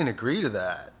 Because I didn't agree to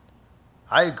that.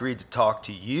 I agreed to talk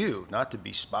to you, not to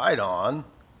be spied on.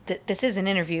 This is an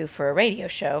interview for a radio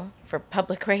show, for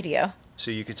public radio.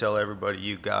 So you can tell everybody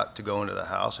you got to go into the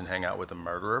house and hang out with a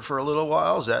murderer for a little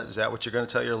while? Is that what you're going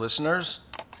to tell your listeners?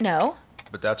 No.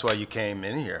 But that's why you came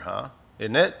in here, huh?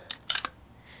 Isn't it?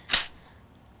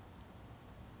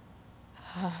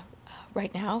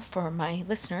 Right now, for my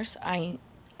listeners, I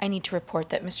need to report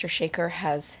that Mr. Shaker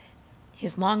has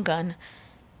his long gun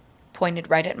pointed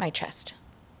right at my chest.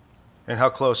 And how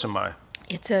close am I?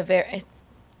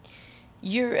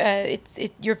 You're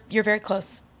very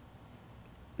close.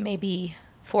 Maybe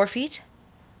 4 feet?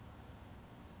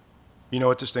 You know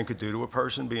what this thing could do to a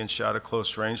person being shot at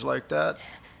close range like that?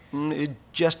 It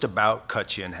just about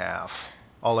cuts you in half.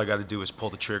 All I got to do is pull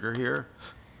the trigger here,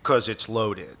 'cause it's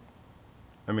loaded.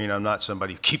 I mean, I'm not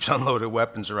somebody who keeps unloaded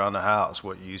weapons around the house.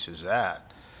 What use is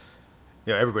that?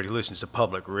 Everybody who listens to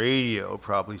public radio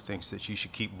probably thinks that you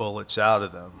should keep bullets out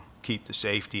of them, keep the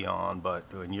safety on,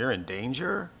 but when you're in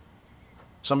danger,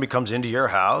 somebody comes into your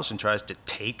house and tries to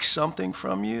take something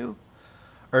from you,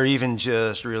 or even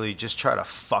just try to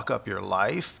fuck up your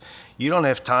life, you don't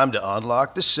have time to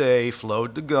unlock the safe,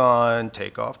 load the gun,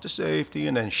 take off the safety,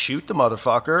 and then shoot the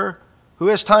motherfucker. Who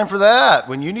has time for that?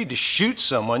 When you need to shoot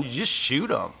someone, you just shoot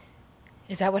them.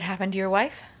 Is that what happened to your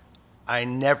wife? I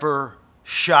never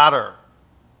shot her.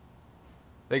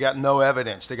 They got no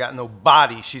evidence. They got no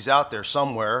body. She's out there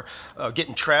somewhere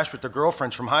getting trashed with her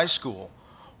girlfriends from high school.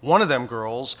 One of them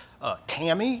girls,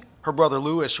 Tammy, her brother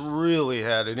Louis, really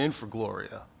had it in for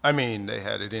Gloria. I mean, they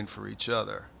had it in for each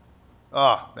other.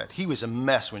 He was a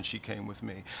mess when she came with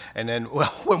me. And then,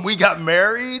 when we got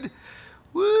married,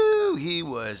 woo, he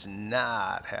was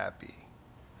not happy.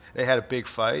 They had a big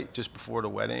fight just before the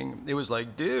wedding. It was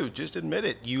like, dude, just admit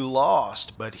it. You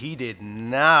lost. But he did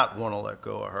not want to let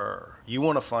go of her. You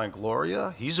want to find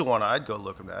Gloria? He's the one I'd go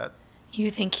looking at. You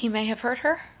think he may have hurt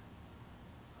her?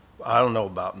 I don't know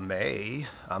about may.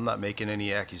 I'm not making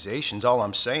any accusations. All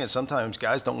I'm saying is sometimes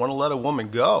guys don't want to let a woman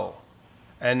go.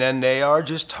 And then they are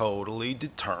just totally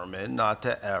determined not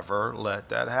to ever let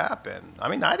that happen. I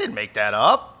mean, I didn't make that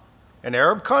up. In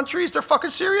Arab countries, they're fucking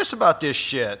serious about this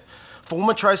shit. If a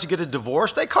woman tries to get a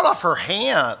divorce, they cut off her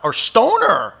hand or stone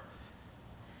her.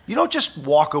 You don't just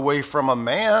walk away from a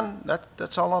man.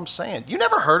 That's all I'm saying. You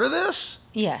never heard of this?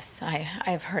 Yes,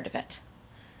 I've heard of it.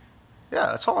 Yeah,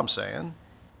 that's all I'm saying.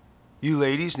 You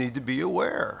ladies need to be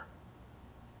aware.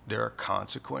 There are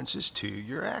consequences to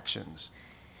your actions.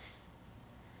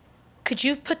 Could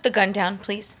you put the gun down,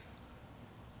 please?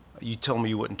 You told me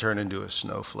you wouldn't turn into a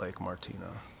snowflake,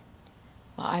 Martina.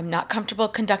 Well, I'm not comfortable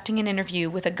conducting an interview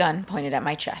with a gun pointed at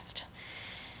my chest.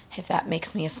 If that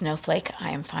makes me a snowflake, I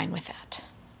am fine with that.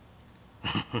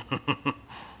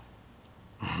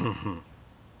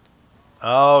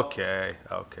 Okay.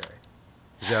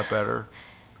 Is that better?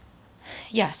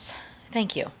 Yes,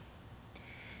 thank you.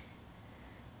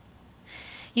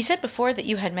 You said before that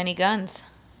you had many guns.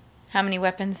 How many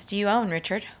weapons do you own,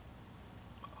 Richard?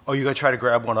 Oh, you gonna try to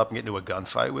grab one up and get into a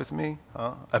gunfight with me?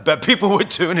 Huh? I bet people would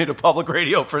tune into public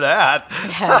radio for that.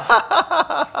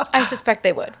 Yeah. I suspect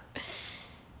they would.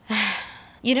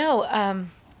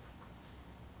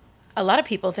 A lot of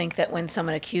people think that when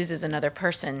someone accuses another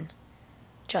person,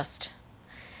 just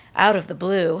out of the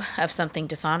blue, of something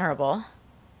dishonorable,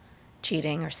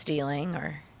 cheating or stealing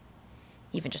or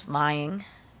even just lying,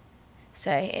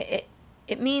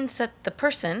 it means that the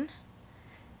person,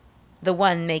 the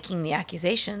one making the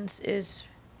accusations, is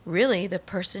really the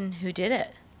person who did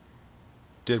it.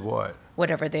 Did what?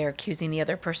 Whatever they're accusing the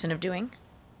other person of doing.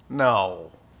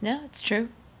 No. No, it's true.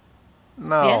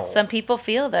 No. Yeah, some people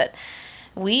feel that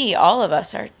all of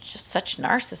us are just such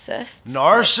narcissists.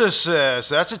 Narcissist.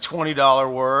 That's a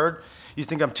 $20 word. You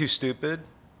think I'm too stupid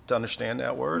to understand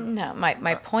that word? No,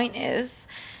 my point is,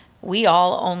 we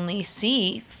all only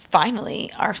see,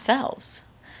 finally, ourselves.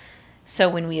 So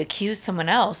when we accuse someone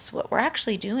else, what we're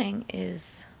actually doing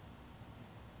is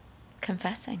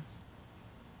confessing.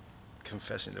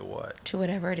 Confessing to what? To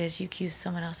whatever it is you accuse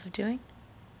someone else of doing.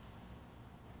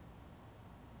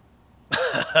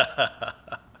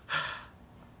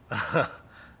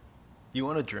 You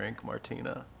want a drink,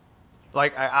 Martina?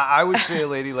 Like, I would say a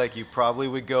lady like you probably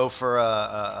would go for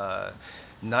a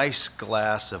nice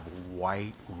glass of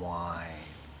white wine.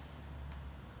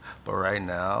 But right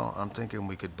now, I'm thinking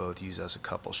we could both use us a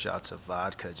couple shots of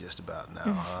vodka just about now,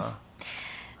 huh?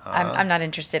 I'm not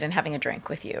interested in having a drink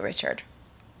with you, Richard.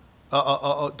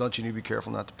 Don't you need to be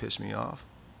careful not to piss me off?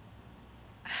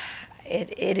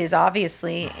 It is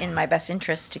obviously in my best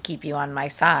interest to keep you on my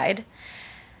side.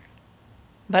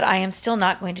 But I am still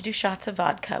not going to do shots of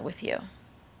vodka with you.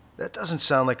 That doesn't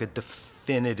sound like a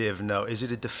definitive no. Is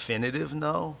it a definitive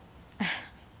no?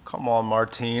 Come on,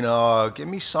 Martina. Give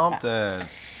me something.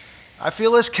 I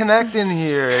feel us connecting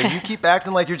here. You keep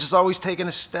acting like you're just always taking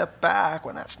a step back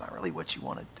when that's not really what you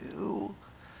want to do.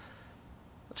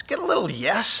 Let's get a little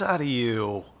yes out of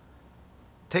you.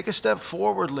 Take a step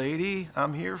forward, lady.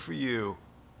 I'm here for you.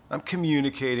 I'm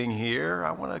communicating here.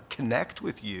 I want to connect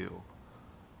with you.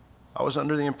 I was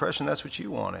under the impression that's what you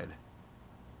wanted.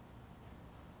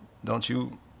 Don't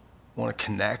you want to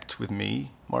connect with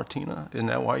me, Martina? Isn't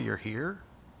that why you're here?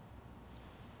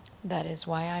 That is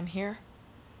why I'm here.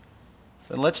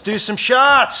 Then let's do some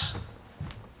shots!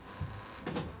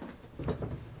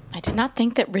 I did not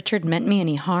think that Richard meant me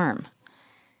any harm.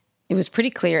 It was pretty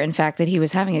clear, in fact, that he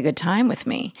was having a good time with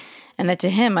me, and that to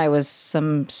him I was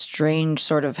some strange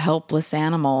sort of helpless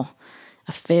animal,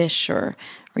 a fish or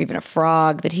even a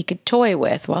frog that he could toy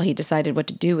with while he decided what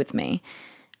to do with me.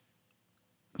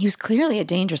 He was clearly a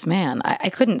dangerous man. I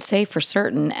couldn't say for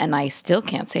certain, and I still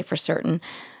can't say for certain,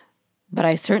 but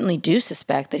I certainly do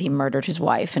suspect that he murdered his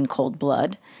wife in cold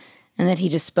blood, and that he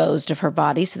disposed of her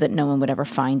body so that no one would ever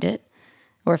find it.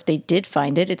 Or if they did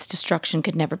find it, its destruction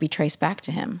could never be traced back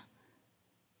to him.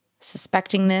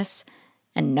 Suspecting this,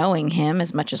 and knowing him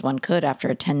as much as one could after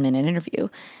a 10-minute interview,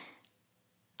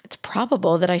 it's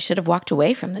probable that I should have walked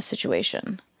away from this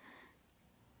situation.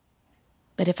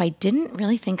 But if I didn't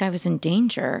really think I was in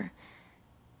danger,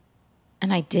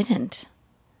 and I didn't,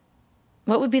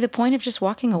 what would be the point of just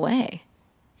walking away?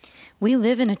 We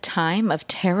live in a time of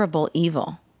terrible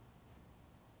evil.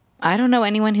 I don't know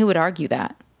anyone who would argue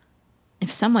that.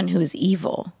 If someone who is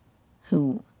evil,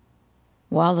 who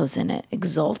wallows in it,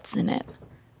 exults in it,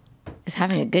 is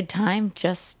having a good time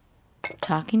just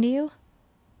talking to you,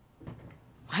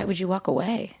 why would you walk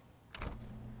away?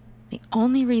 The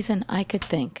only reason I could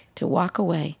think to walk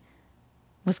away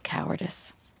was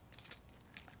cowardice.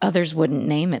 Others wouldn't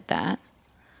name it that.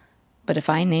 But if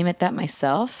I name it that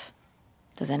myself,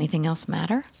 does anything else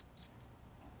matter?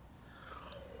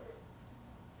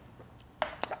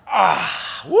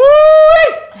 Woo!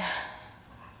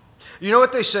 You know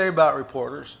what they say about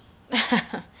reporters?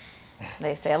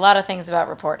 They say a lot of things about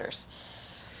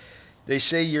reporters. They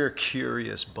say you're a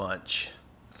curious bunch.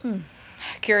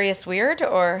 Curious weird,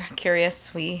 or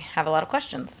curious we have a lot of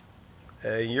questions?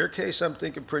 In your case, I'm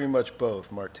thinking pretty much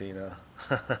both, Martina.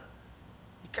 You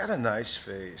got a nice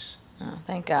face. Oh,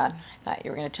 thank God. I thought you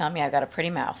were going to tell me I got a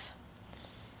pretty mouth.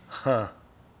 Huh.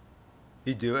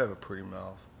 You do have a pretty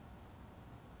mouth.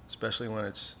 Especially when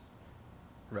it's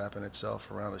wrapping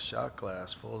itself around a shot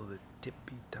glass full of the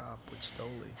tippy top with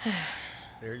Stoli.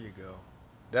 There you go.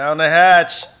 Down the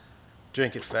hatch.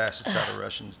 Drink it fast. It's how the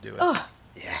Russians do it. Oh.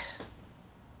 Yeah.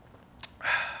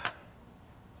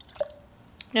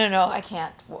 No, I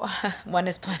can't. One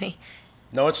is plenty.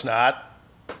 No, it's not.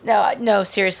 No,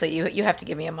 seriously, you have to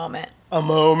give me a moment. A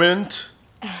moment?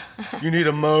 You need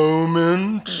a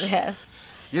moment? Yes.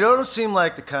 You don't seem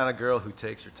like the kind of girl who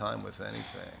takes her time with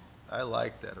anything. I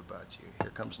like that about you.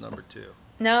 Here comes number 2.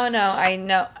 No, I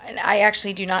know. I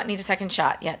actually do not need a second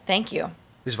shot yet. Thank you.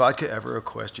 Is vodka ever a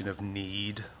question of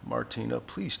need, Martina?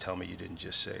 Please tell me you didn't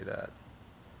just say that.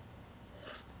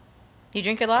 You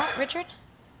drink a lot, Richard?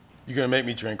 You gonna make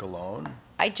me drink alone?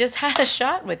 I just had a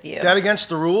shot with you. That against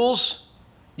the rules?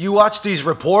 You watch these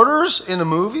reporters in the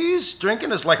movies?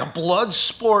 Drinking is like a blood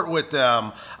sport with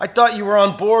them. I thought you were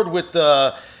on board with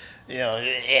the,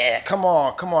 yeah, come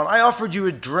on. I offered you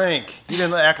a drink. You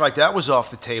didn't act like that was off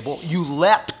the table. You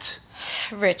leapt.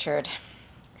 Richard,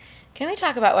 can we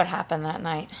talk about what happened that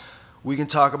night? We can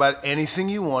talk about anything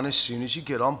you want as soon as you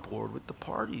get on board with the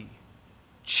party.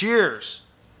 Cheers.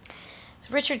 So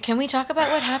Richard, can we talk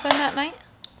about what happened that night?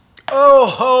 Oh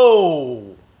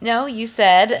ho! No, you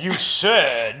said... You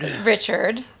said...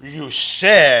 Richard. You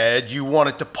said you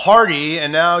wanted to party,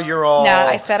 and now you're all... No,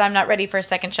 I said I'm not ready for a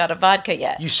second shot of vodka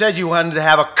yet. You said you wanted to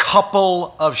have a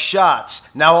couple of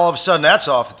shots. Now all of a sudden that's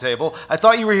off the table. I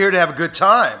thought you were here to have a good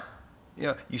time. You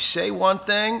know, you say one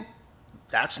thing,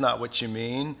 that's not what you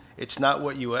mean. It's not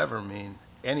what you ever mean,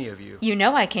 any of you. You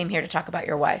know I came here to talk about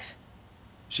your wife.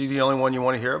 She the only one you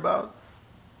want to hear about?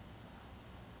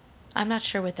 I'm not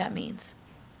sure what that means.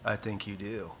 I think you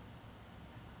do.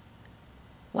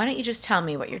 Why don't you just tell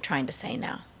me what you're trying to say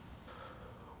now?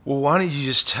 Well, why don't you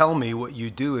just tell me what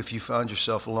you'd do if you found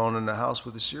yourself alone in the house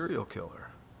with a serial killer?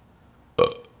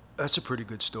 That's a pretty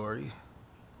good story.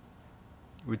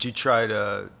 Would you try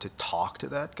to talk to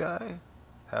that guy?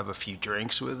 Have a few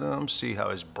drinks with him? See how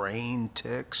his brain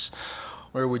ticks?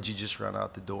 Or would you just run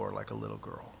out the door like a little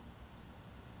girl?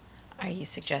 Are you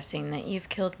suggesting that you've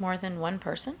killed more than one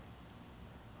person?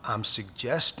 I'm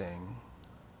suggesting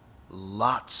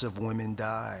lots of women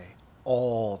die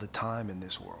all the time in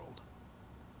this world.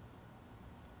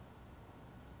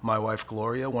 My wife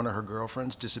Gloria, one of her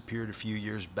girlfriends, disappeared a few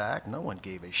years back. No one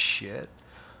gave a shit.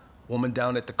 Woman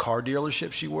down at the car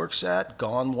dealership she works at,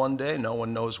 gone one day, no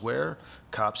one knows where.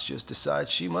 Cops just decide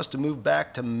she must have moved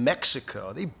back to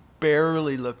Mexico. They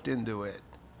barely looked into it.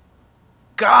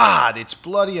 God, it's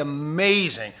bloody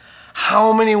amazing.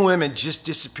 How many women just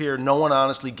disappear? No one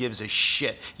honestly gives a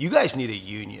shit. You guys need a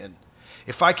union.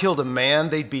 If I killed a man,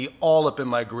 they'd be all up in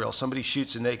my grill. Somebody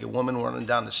shoots a naked woman running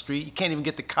down the street. You can't even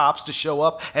get the cops to show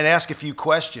up and ask a few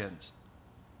questions.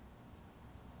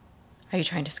 Are you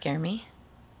trying to scare me?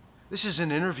 This is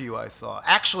an interview, I thought.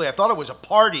 Actually, I thought it was a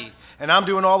party, and I'm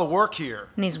doing all the work here.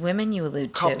 And these women you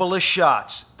allude to. Couple of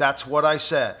shots. That's what I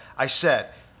said. I said,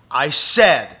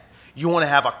 you want to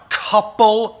have a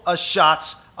couple of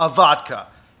shots of vodka.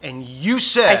 And you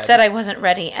said... I said I wasn't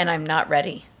ready, and I'm not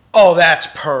ready. Oh, that's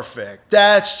perfect.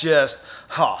 That's just...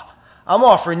 I'm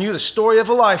offering you the story of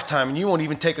a lifetime, and you won't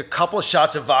even take a couple of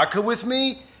shots of vodka with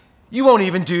me? You won't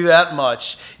even do that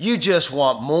much. You just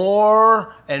want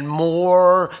more and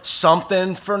more,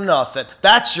 something for nothing.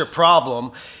 That's your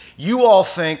problem. You all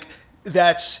think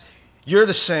you're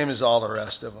the same as all the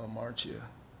rest of them, aren't you?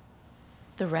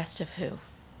 The rest of who?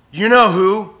 You know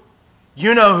who?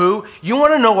 You know who? You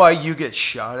want to know why you get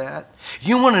shot at?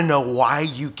 You want to know why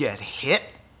you get hit?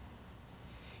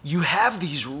 You have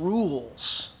these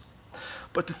rules.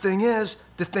 But the thing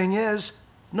is,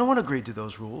 no one agreed to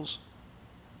those rules.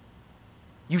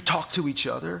 You talk to each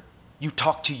other. You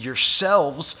talk to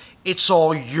yourselves. It's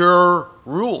all your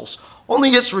rules.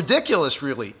 Only it's ridiculous,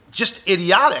 really. Just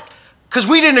idiotic. Because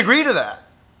we didn't agree to that.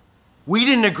 We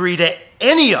didn't agree to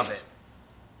any of it.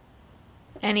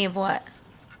 Any of what?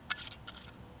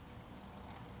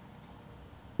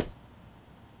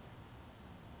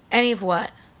 Any of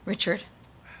what, Richard?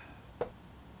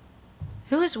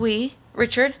 Who is we,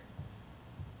 Richard?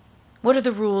 What are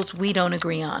the rules we don't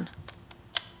agree on?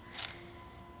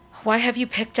 Why have you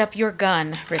picked up your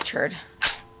gun, Richard?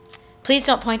 Please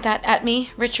don't point that at me,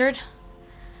 Richard.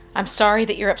 I'm sorry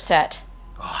that you're upset.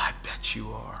 Oh, I bet you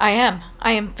are. I am.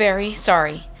 I am very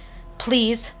sorry.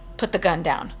 Please put the gun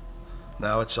down.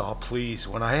 Now it's all please.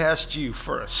 When I asked you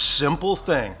for a simple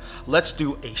thing, let's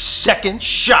do a second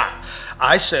shot.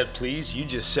 I said please, you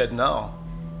just said no.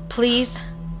 Please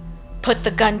put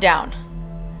the gun down.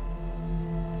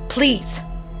 Please.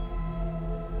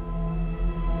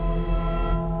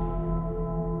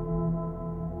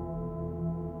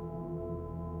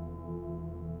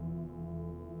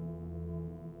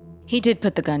 He did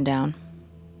put the gun down.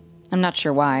 I'm not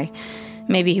sure why.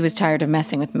 Maybe he was tired of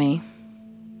messing with me.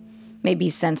 Maybe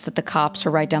he sensed that the cops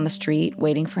were right down the street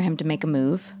waiting for him to make a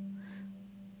move.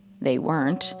 They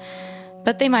weren't,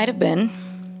 but they might have been.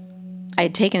 I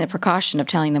had taken the precaution of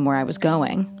telling them where I was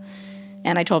going,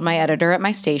 and I told my editor at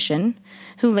my station,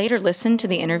 who later listened to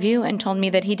the interview and told me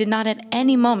that he did not at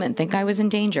any moment think I was in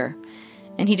danger,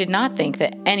 and he did not think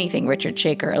that anything Richard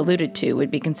Shaker alluded to would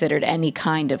be considered any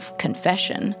kind of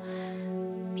confession.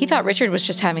 He thought Richard was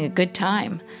just having a good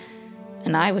time,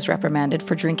 and I was reprimanded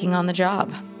for drinking on the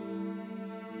job.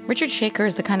 Richard Shaker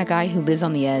is the kind of guy who lives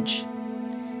on the edge.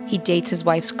 He dates his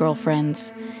wife's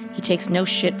girlfriends. He takes no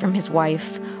shit from his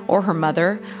wife or her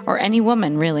mother or any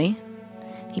woman, really.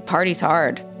 He parties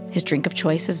hard. His drink of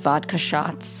choice is vodka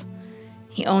shots.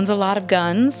 He owns a lot of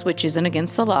guns, which isn't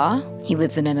against the law. He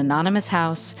lives in an anonymous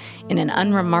house in an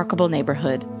unremarkable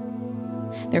neighborhood.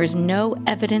 There is no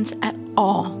evidence at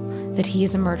all that he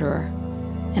is a murderer.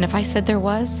 And if I said there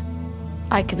was,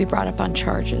 I could be brought up on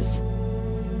charges.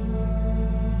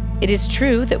 It is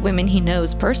true that women he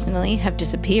knows personally have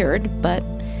disappeared, but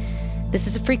this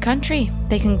is a free country.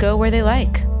 They can go where they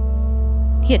like.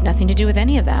 He had nothing to do with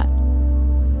any of that.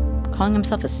 Calling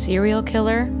himself a serial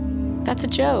killer? That's a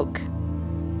joke.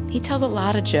 He tells a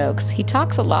lot of jokes. He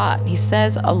talks a lot. He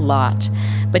says a lot.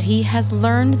 But he has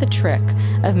learned the trick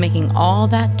of making all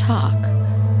that talk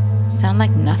sound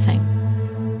like nothing.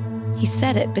 He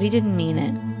said it, but he didn't mean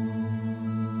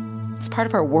it. It's part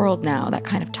of our world now, that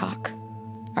kind of talk.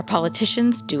 Our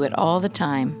politicians do it all the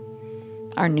time.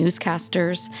 Our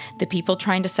newscasters, the people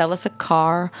trying to sell us a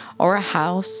car or a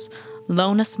house,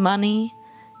 loan us money,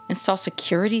 install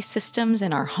security systems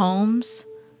in our homes.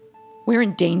 We're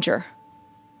in danger.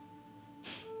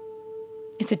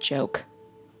 It's a joke.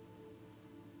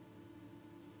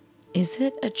 Is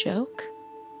it a joke?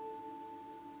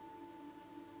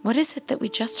 What is it that we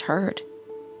just heard?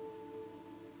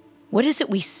 What is it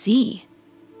we see?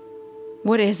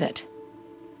 What is it?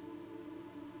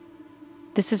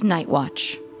 This is Night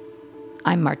Watch.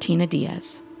 I'm Martina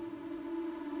Diaz.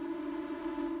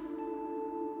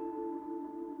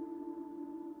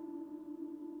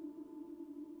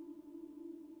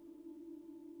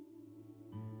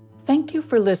 Thank you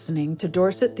for listening to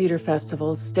Dorset Theatre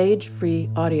Festival's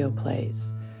stage-free audio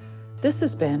plays. This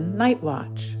has been Night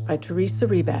Watch by Teresa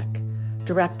Rebeck,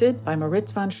 directed by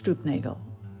Moritz von Stupnagel,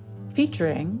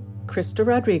 featuring Krista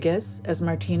Rodriguez as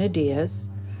Martina Diaz,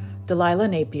 Delilah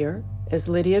Napier as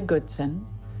Lydia Goodson,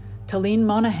 Talene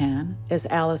Monahan as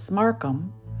Alice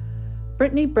Markham,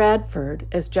 Brittany Bradford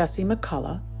as Jessie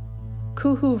McCullough,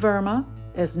 Kuhu Verma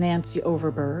as Nancy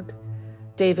Overberg,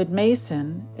 David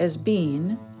Mason as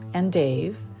Bean and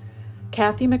Dave,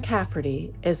 Kathy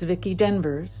McCafferty as Vicky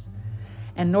Denvers,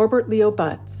 and Norbert Leo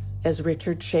Butts as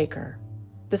Richard Shaker.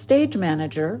 The stage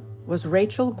manager was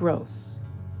Rachel Gross.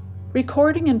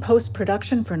 Recording and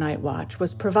post-production for Night Watch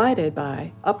was provided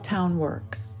by Uptown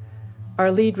Works.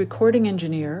 Our lead recording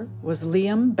engineer was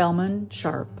Liam Bellman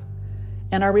Sharp,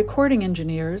 and our recording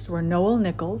engineers were Noel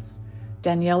Nichols,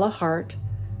 Daniela Hart,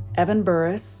 Evan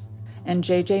Burris, and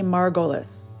JJ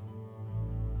Margolis.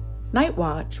 Night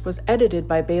Watch was edited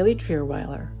by Bailey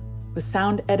Trierweiler, with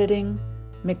sound editing,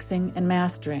 mixing, and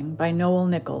mastering by Noel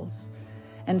Nichols,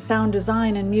 and sound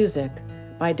design and music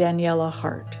by Daniela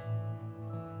Hart.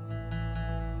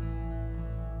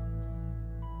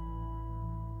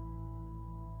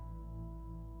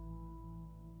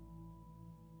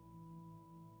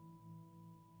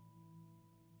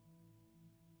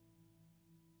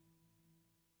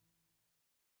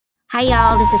 Hi,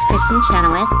 y'all. This is Kristen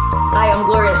Chenoweth. Hi, I'm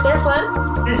Gloria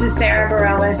Stefan. This is Sarah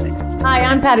Bareilles. Hi,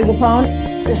 I'm Patty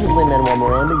LuPone. This is Lin-Manuel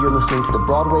Miranda. You're listening to the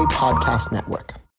Broadway Podcast Network.